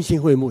是浸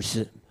信会牧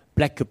师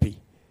Blackaby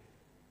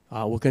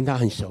啊，我跟他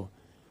很熟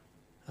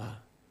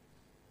啊。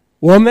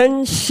我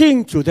们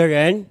信主的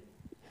人，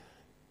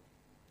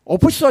我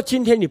不是说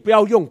今天你不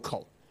要用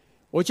口，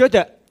我觉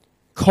得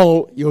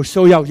口有时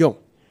候要用，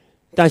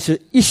但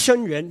是一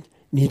生人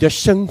你的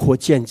生活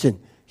见证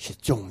是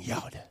重要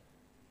的。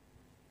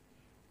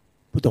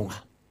不懂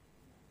啊？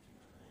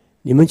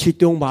你们去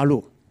东马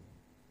路，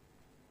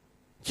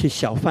去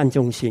小贩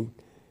中心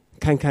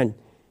看看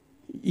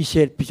一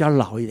些比较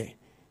老一点，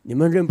你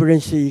们认不认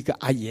识一个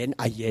阿言？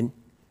阿言，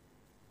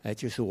哎，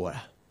就是我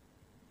了。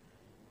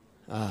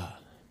啊，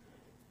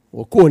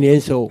我过年的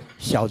时候，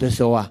小的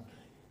时候啊，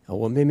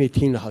我妹妹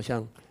听了好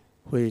像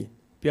会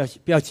不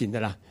要紧的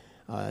啦，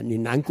啊，你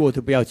难过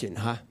都不要紧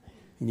哈，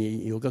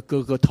你有个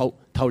哥哥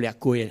偷俩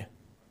龟了，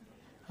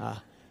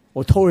啊，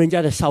我偷人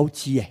家的烧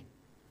鸡哎，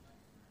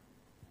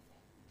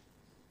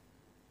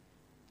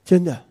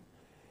真的。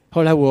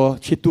后来我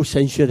去读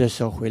神学的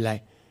时候回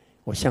来，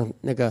我向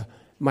那个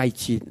卖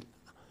鸡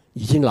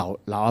已经老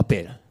阿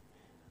伯了，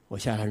我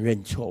向他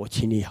认错，我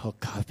请你喝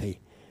咖啡，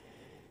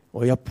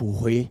我要补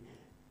回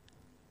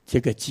这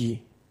个鸡。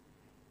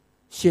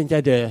现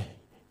在的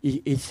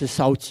一只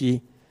烧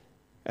鸡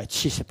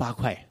，78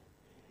块，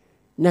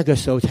那个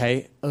时候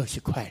才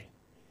20块，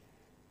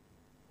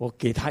我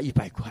给他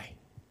100块。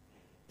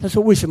他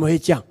说为什么会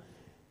这样？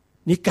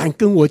你敢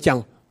跟我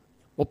讲，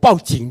我报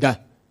警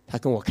的。他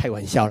跟我开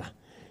玩笑了。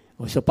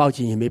我说报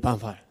警也没办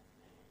法了，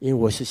因为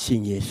我是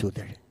信耶稣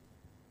的人，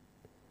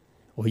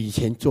我以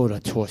前做了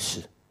错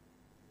事，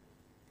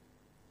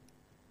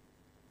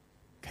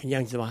看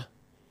样子吗？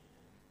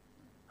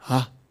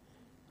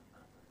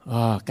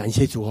感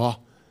谢主哦，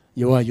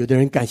有的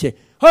人感谢，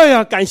哎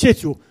呀，感谢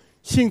主，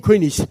幸亏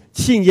你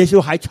信耶稣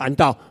还传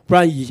道，不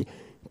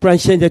然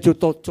现在就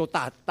都做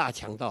大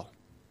强盗。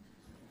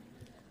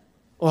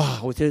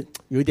哇，我这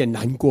有点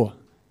难过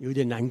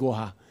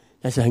哈，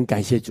但是很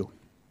感谢主。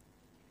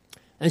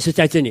但是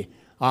在这里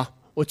啊，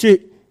我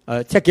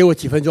再给我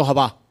几分钟好不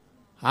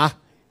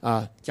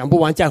好？讲不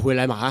完再回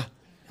来嘛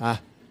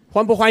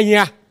欢不欢迎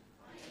啊？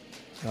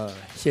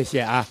谢谢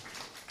啊。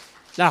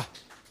那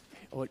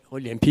我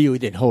脸皮有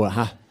点厚了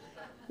哈。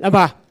那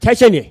么在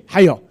这里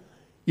还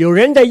有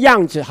人的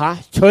样子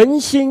存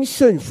心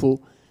顺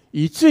服，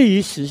以至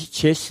于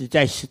且死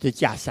在十字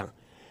架上。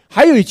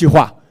还有一句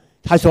话，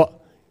他说，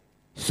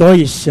所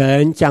以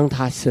神将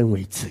他升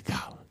为至高。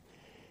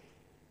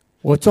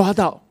我抓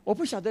到，我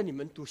不晓得你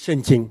们读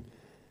圣经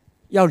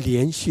要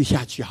连续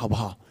下去好不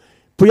好？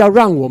不要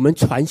让我们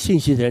传信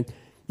息的人，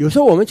有时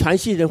候我们传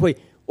信息的人会，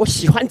我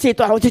喜欢这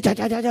段，我就讲，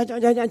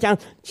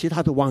其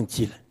他都忘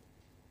记了。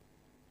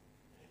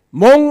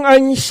蒙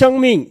恩生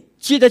命，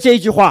记得这一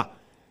句话，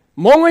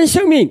蒙恩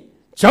生命，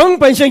整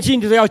本圣经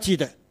你都要记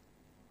得，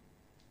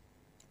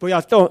不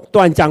要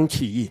断章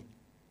取义。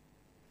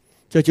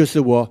这就是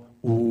我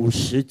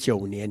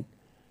59年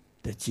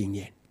的经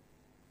验。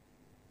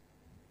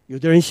有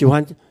的人喜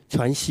欢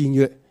传新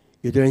约，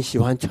有的人喜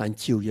欢传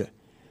旧约。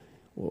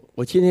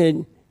我今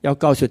天要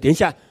告诉，等一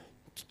下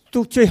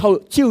都最后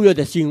旧约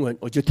的经文，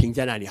我就停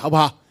在那里，好不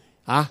好？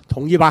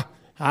同意吧？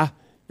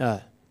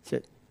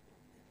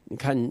你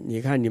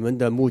看你们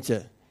的牧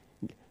者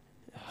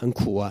很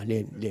苦啊，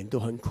脸都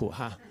很苦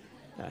哈，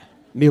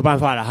没有办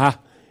法了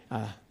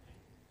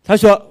他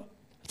说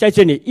在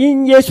这里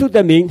因耶稣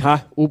的名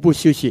无不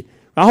休息，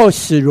然后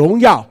使荣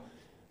耀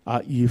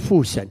与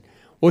父神。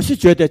我是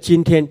觉得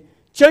今天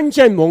真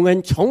正蒙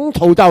恩，从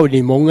头到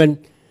尾蒙恩，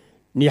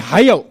你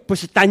还有不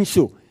是单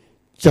数，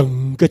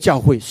整个教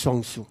会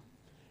双数。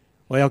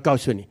我要告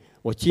诉你，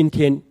我今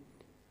天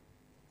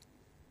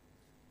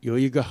有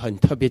一个很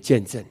特别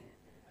见证，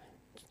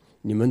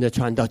你们的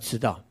传道知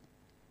道，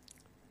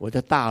我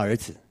的大儿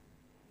子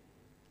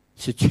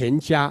是全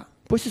家，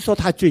不是说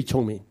他最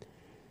聪明，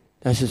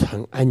但是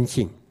很安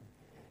静，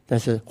但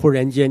是忽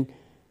然间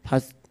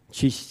他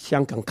去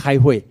香港开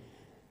会，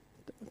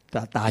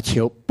打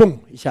球，嘣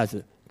一下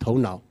子头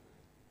脑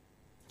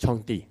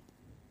撞地，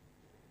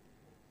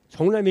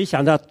从来没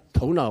想到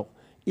头脑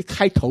一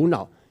开头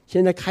脑，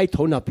现在开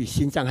头脑比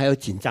心脏还要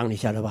紧张，你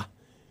晓得吧？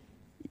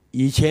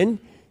以前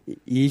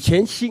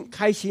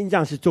开心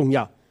脏是重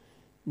要，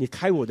你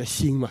开我的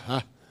心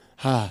嘛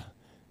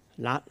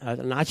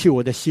拿去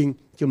我的心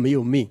就没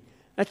有命。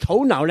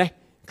头脑呢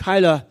开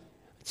了，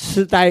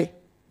痴呆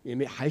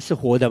也还是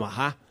活的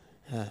嘛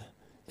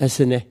但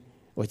是呢，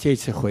我这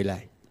次回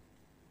来，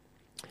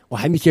我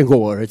还没见过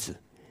我儿子。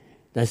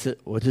但是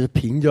我就是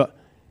凭着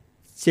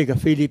这个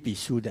腓立比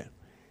书的，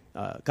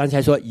刚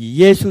才说以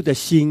耶稣的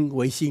心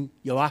为心，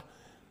有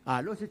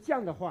若是这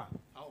样的话，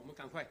好，我们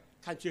赶快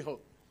看最后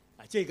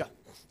这个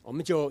我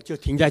们就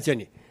停在这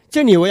里。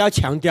这里我要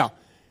强调，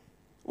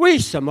为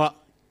什么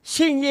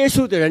信耶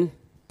稣的人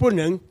不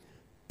能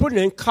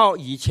靠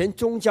以前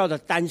宗教的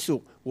单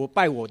数，我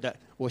拜我的，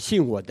我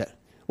信我的，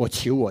我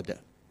求我的。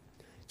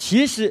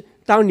其实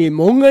当你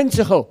蒙恩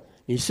之后，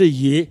你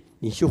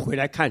就回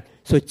来看，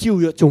所以旧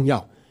约重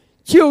要。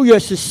旧约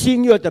是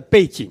新约的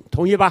背景，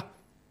同意吧？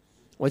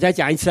我再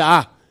讲一次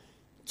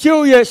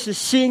旧约是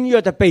新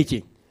约的背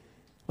景。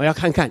我要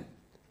看看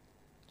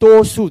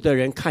多数的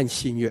人看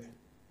新约，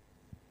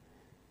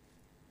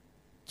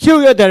旧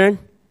约的人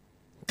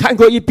看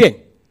过一遍，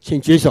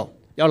请举手。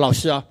要老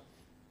师啊，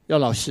要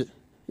老师，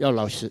要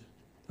老师，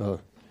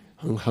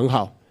很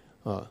好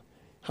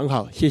很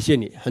好，谢谢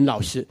你，很老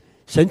实，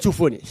神祝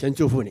福你，神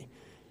祝福你。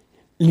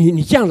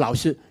你这样老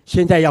实，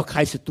现在要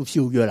开始读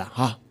旧约了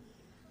哈。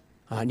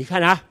你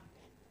看啊，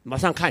马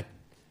上看，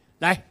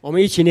来，我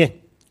们一起念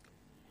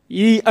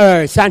，1、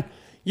2、3，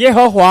耶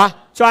和华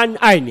专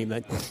爱你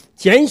们，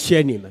拣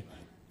选你们，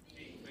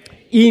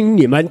因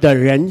你们的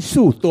人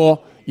数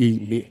多于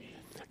灭。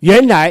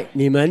原来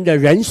你们的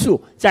人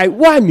数在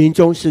万民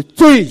中是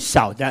最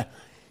少的，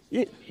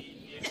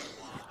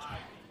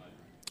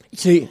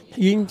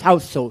因他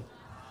手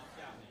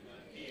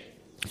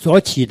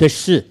所起的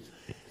事，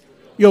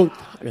用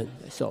他人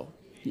的手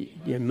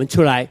你们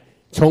出来，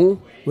从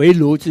为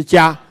奴之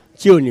家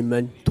救你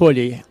们脱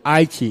离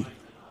埃及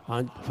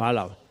法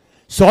老。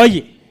所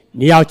以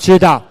你要知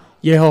道，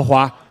耶和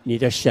华你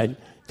的神，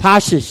他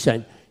是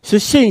神，是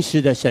信实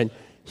的神，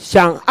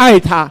想爱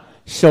他，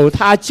守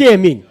他诫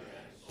命，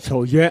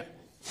守约，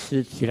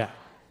吃起来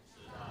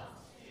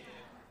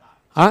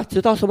知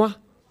道什么？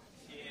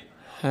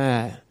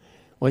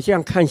我这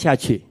样看下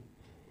去，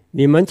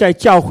你们在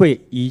教会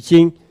已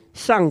经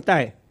上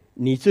代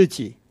你自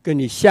己跟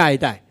你下一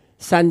代、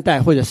3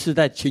代或者4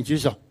代，请举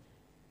手。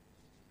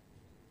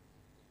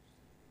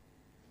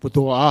不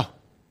多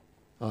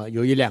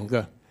有1、2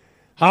个。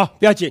好，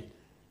不要紧，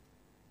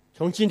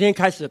从今天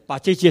开始把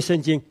这节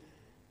圣经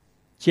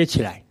接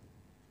起来，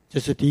这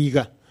是第一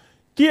个。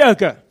第二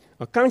个，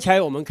刚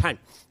才我们看，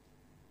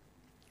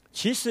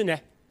其实呢，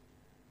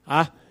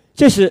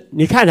这是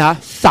你看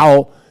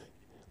少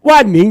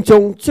万民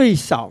中最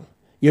少，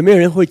有没有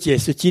人会解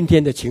释今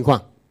天的情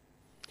况？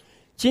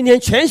今天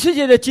全世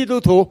界的基督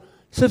徒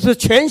是不是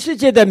全世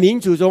界的民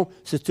族中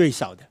是最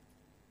少的？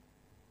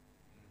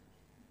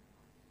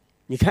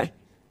你看，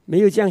没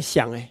有这样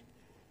想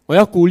我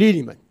要鼓励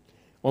你们，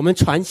我们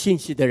传信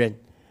息的人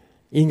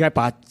应该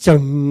把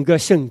整个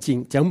圣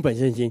经、整本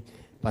圣经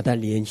把它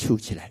连续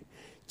起来，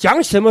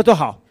讲什么都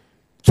好，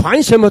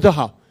传什么都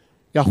好，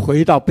要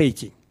回到背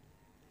景。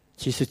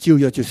其实旧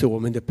约就是我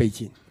们的背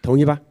景，同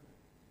意吧？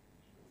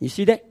你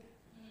see that?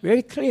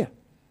 Very clear.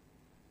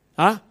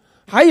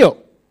 还有，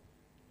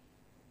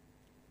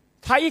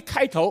他一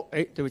开头，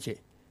对不起，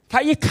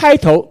他一开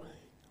头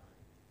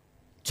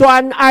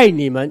专爱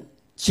你们，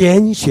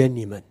拣选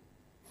你们。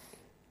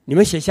你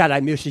们写下来，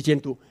没有时间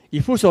读。以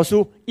弗所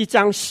书1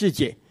章4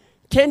节，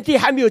天地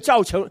还没有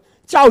造成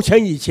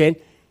以前，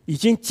已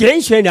经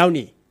拣选了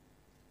你。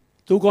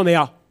读过没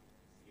有？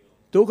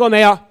读过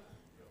没有？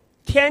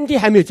天地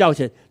还没有造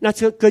成，那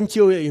这跟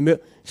旧约有没有？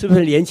是不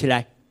是连起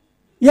来？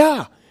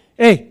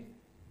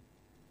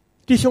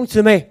弟兄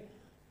姊妹，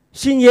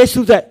信耶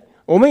稣的，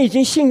我们已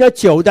经信了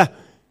久的，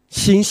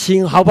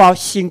醒好不好？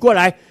醒过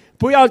来，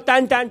不要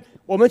单单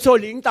我们做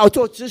领导、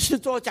做执事、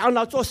做长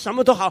老、做什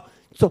么都好，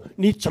做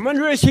你怎么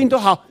热心都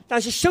好，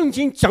但是圣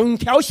经整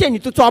条线你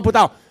都抓不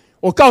到。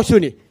我告诉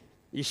你，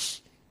你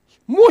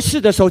末世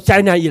的时候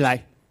灾难一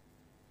来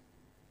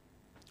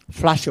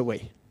 ，flash away。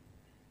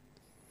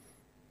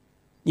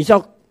你知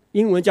道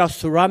英文叫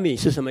tsunami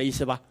是什么意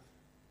思吧？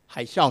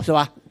海嘯是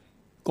吧？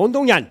廣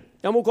東人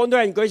有冇廣東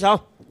人舉手？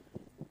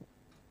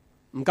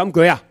唔敢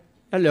舉啊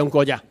，1、2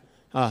個咋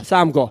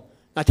？3個。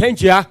聽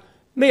住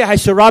咩係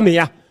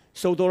tsunami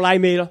掃到拉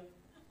尾咯，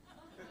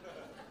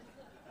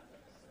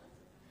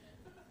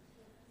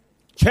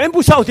全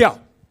部燒掉，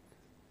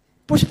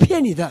不是騙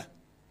你的。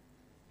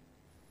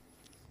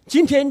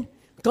今天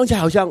剛才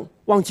好像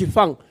忘記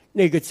放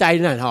那個災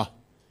難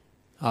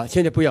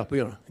現在不用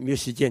了，沒有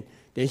時間。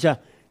等一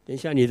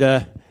下你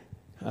的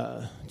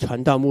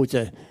傳道牧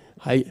者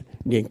還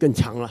臉更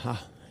長了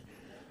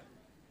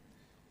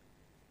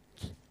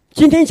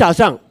今天早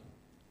上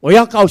我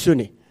要告訴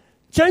你，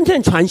真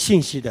正傳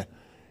信息的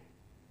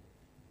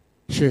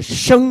是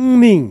生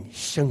命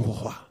生活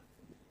化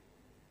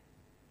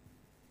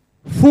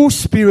 ，full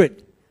spirit,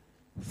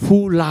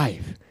 full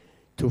life,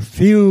 to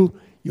feel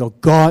your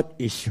God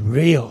is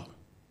real。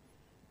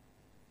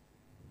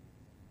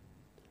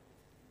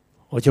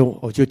我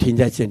就停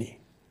在这里。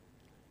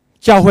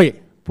教会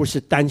不是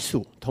单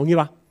数，同意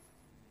吧？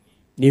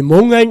你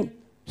蒙恩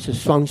是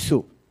双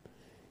数，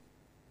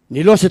你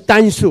若是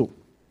单数，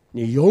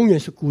你永远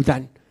是孤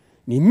单。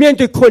你面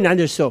对困难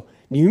的时候，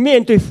你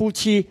面对夫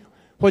妻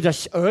或者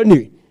儿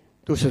女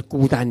都是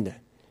孤单的。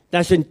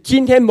但是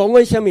今天蒙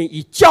恩生命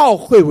以教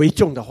会为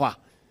重的话，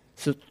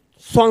是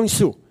双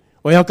数。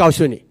我要告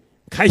诉你，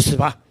开始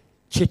吧，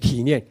去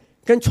体验，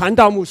跟传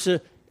道牧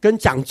师、跟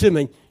长子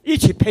们一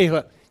起配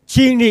合，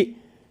经历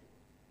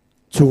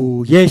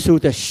主耶稣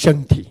的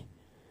身体、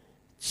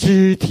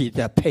肢体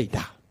的配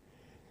搭，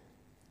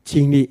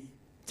经历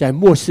在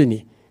末世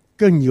里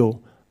更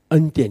有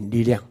恩典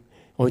力量。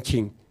我们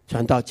请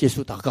传道结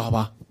束祷告，好不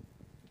好？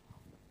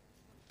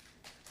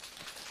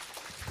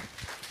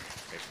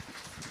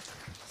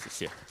谢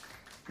谢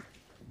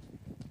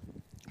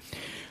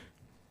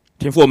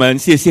天父，我们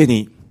谢谢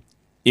你，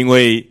因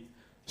为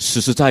实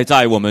实在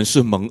在我们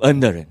是蒙恩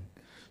的人，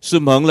是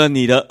蒙了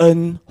你的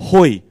恩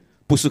惠，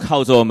不是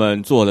靠着我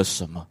们做了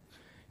什么。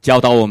教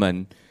导我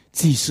们，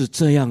既是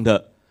这样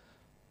的，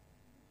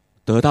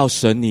得到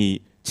神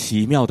你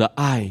奇妙的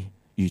爱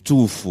与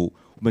祝福，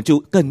我们就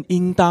更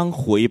应当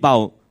回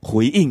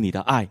应你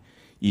的爱，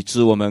以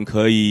致我们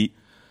可以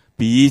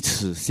彼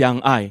此相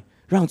爱，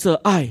让这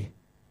爱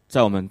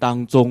在我们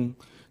当中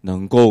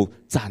能够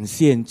展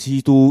现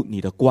基督你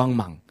的光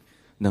芒，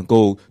能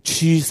够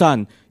驱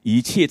散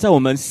一切在我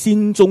们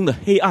心中的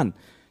黑暗，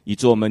以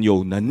致我们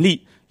有能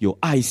力有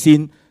爱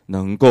心，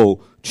能够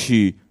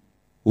去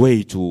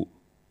为主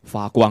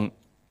发光。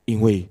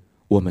因为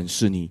我们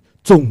是你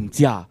重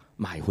价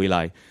买回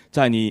来，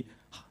在你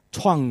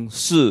创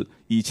世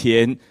以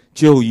前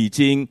就已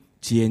经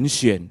拣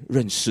选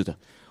认识的。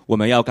我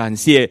们要感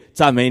谢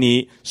赞美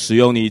你，使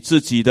用你自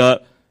己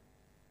的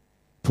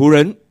仆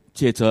人，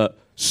借着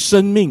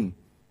生命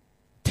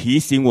提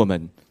醒我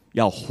们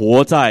要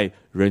活在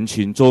人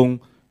群中，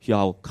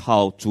要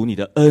靠主你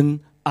的恩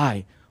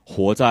爱，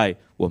活在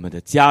我们的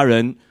家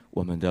人、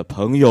我们的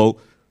朋友，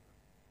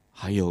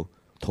还有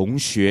同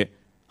学，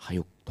还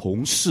有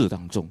同事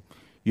当中。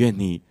愿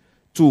你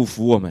祝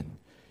福我们。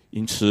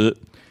因此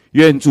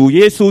愿主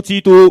耶稣基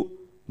督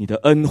你的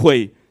恩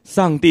惠、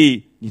上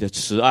帝你的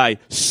慈爱、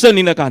圣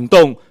灵的感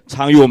动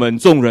常与我们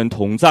众人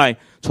同在，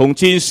从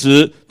今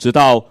时直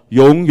到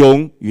永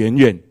永远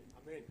远。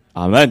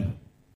阿们。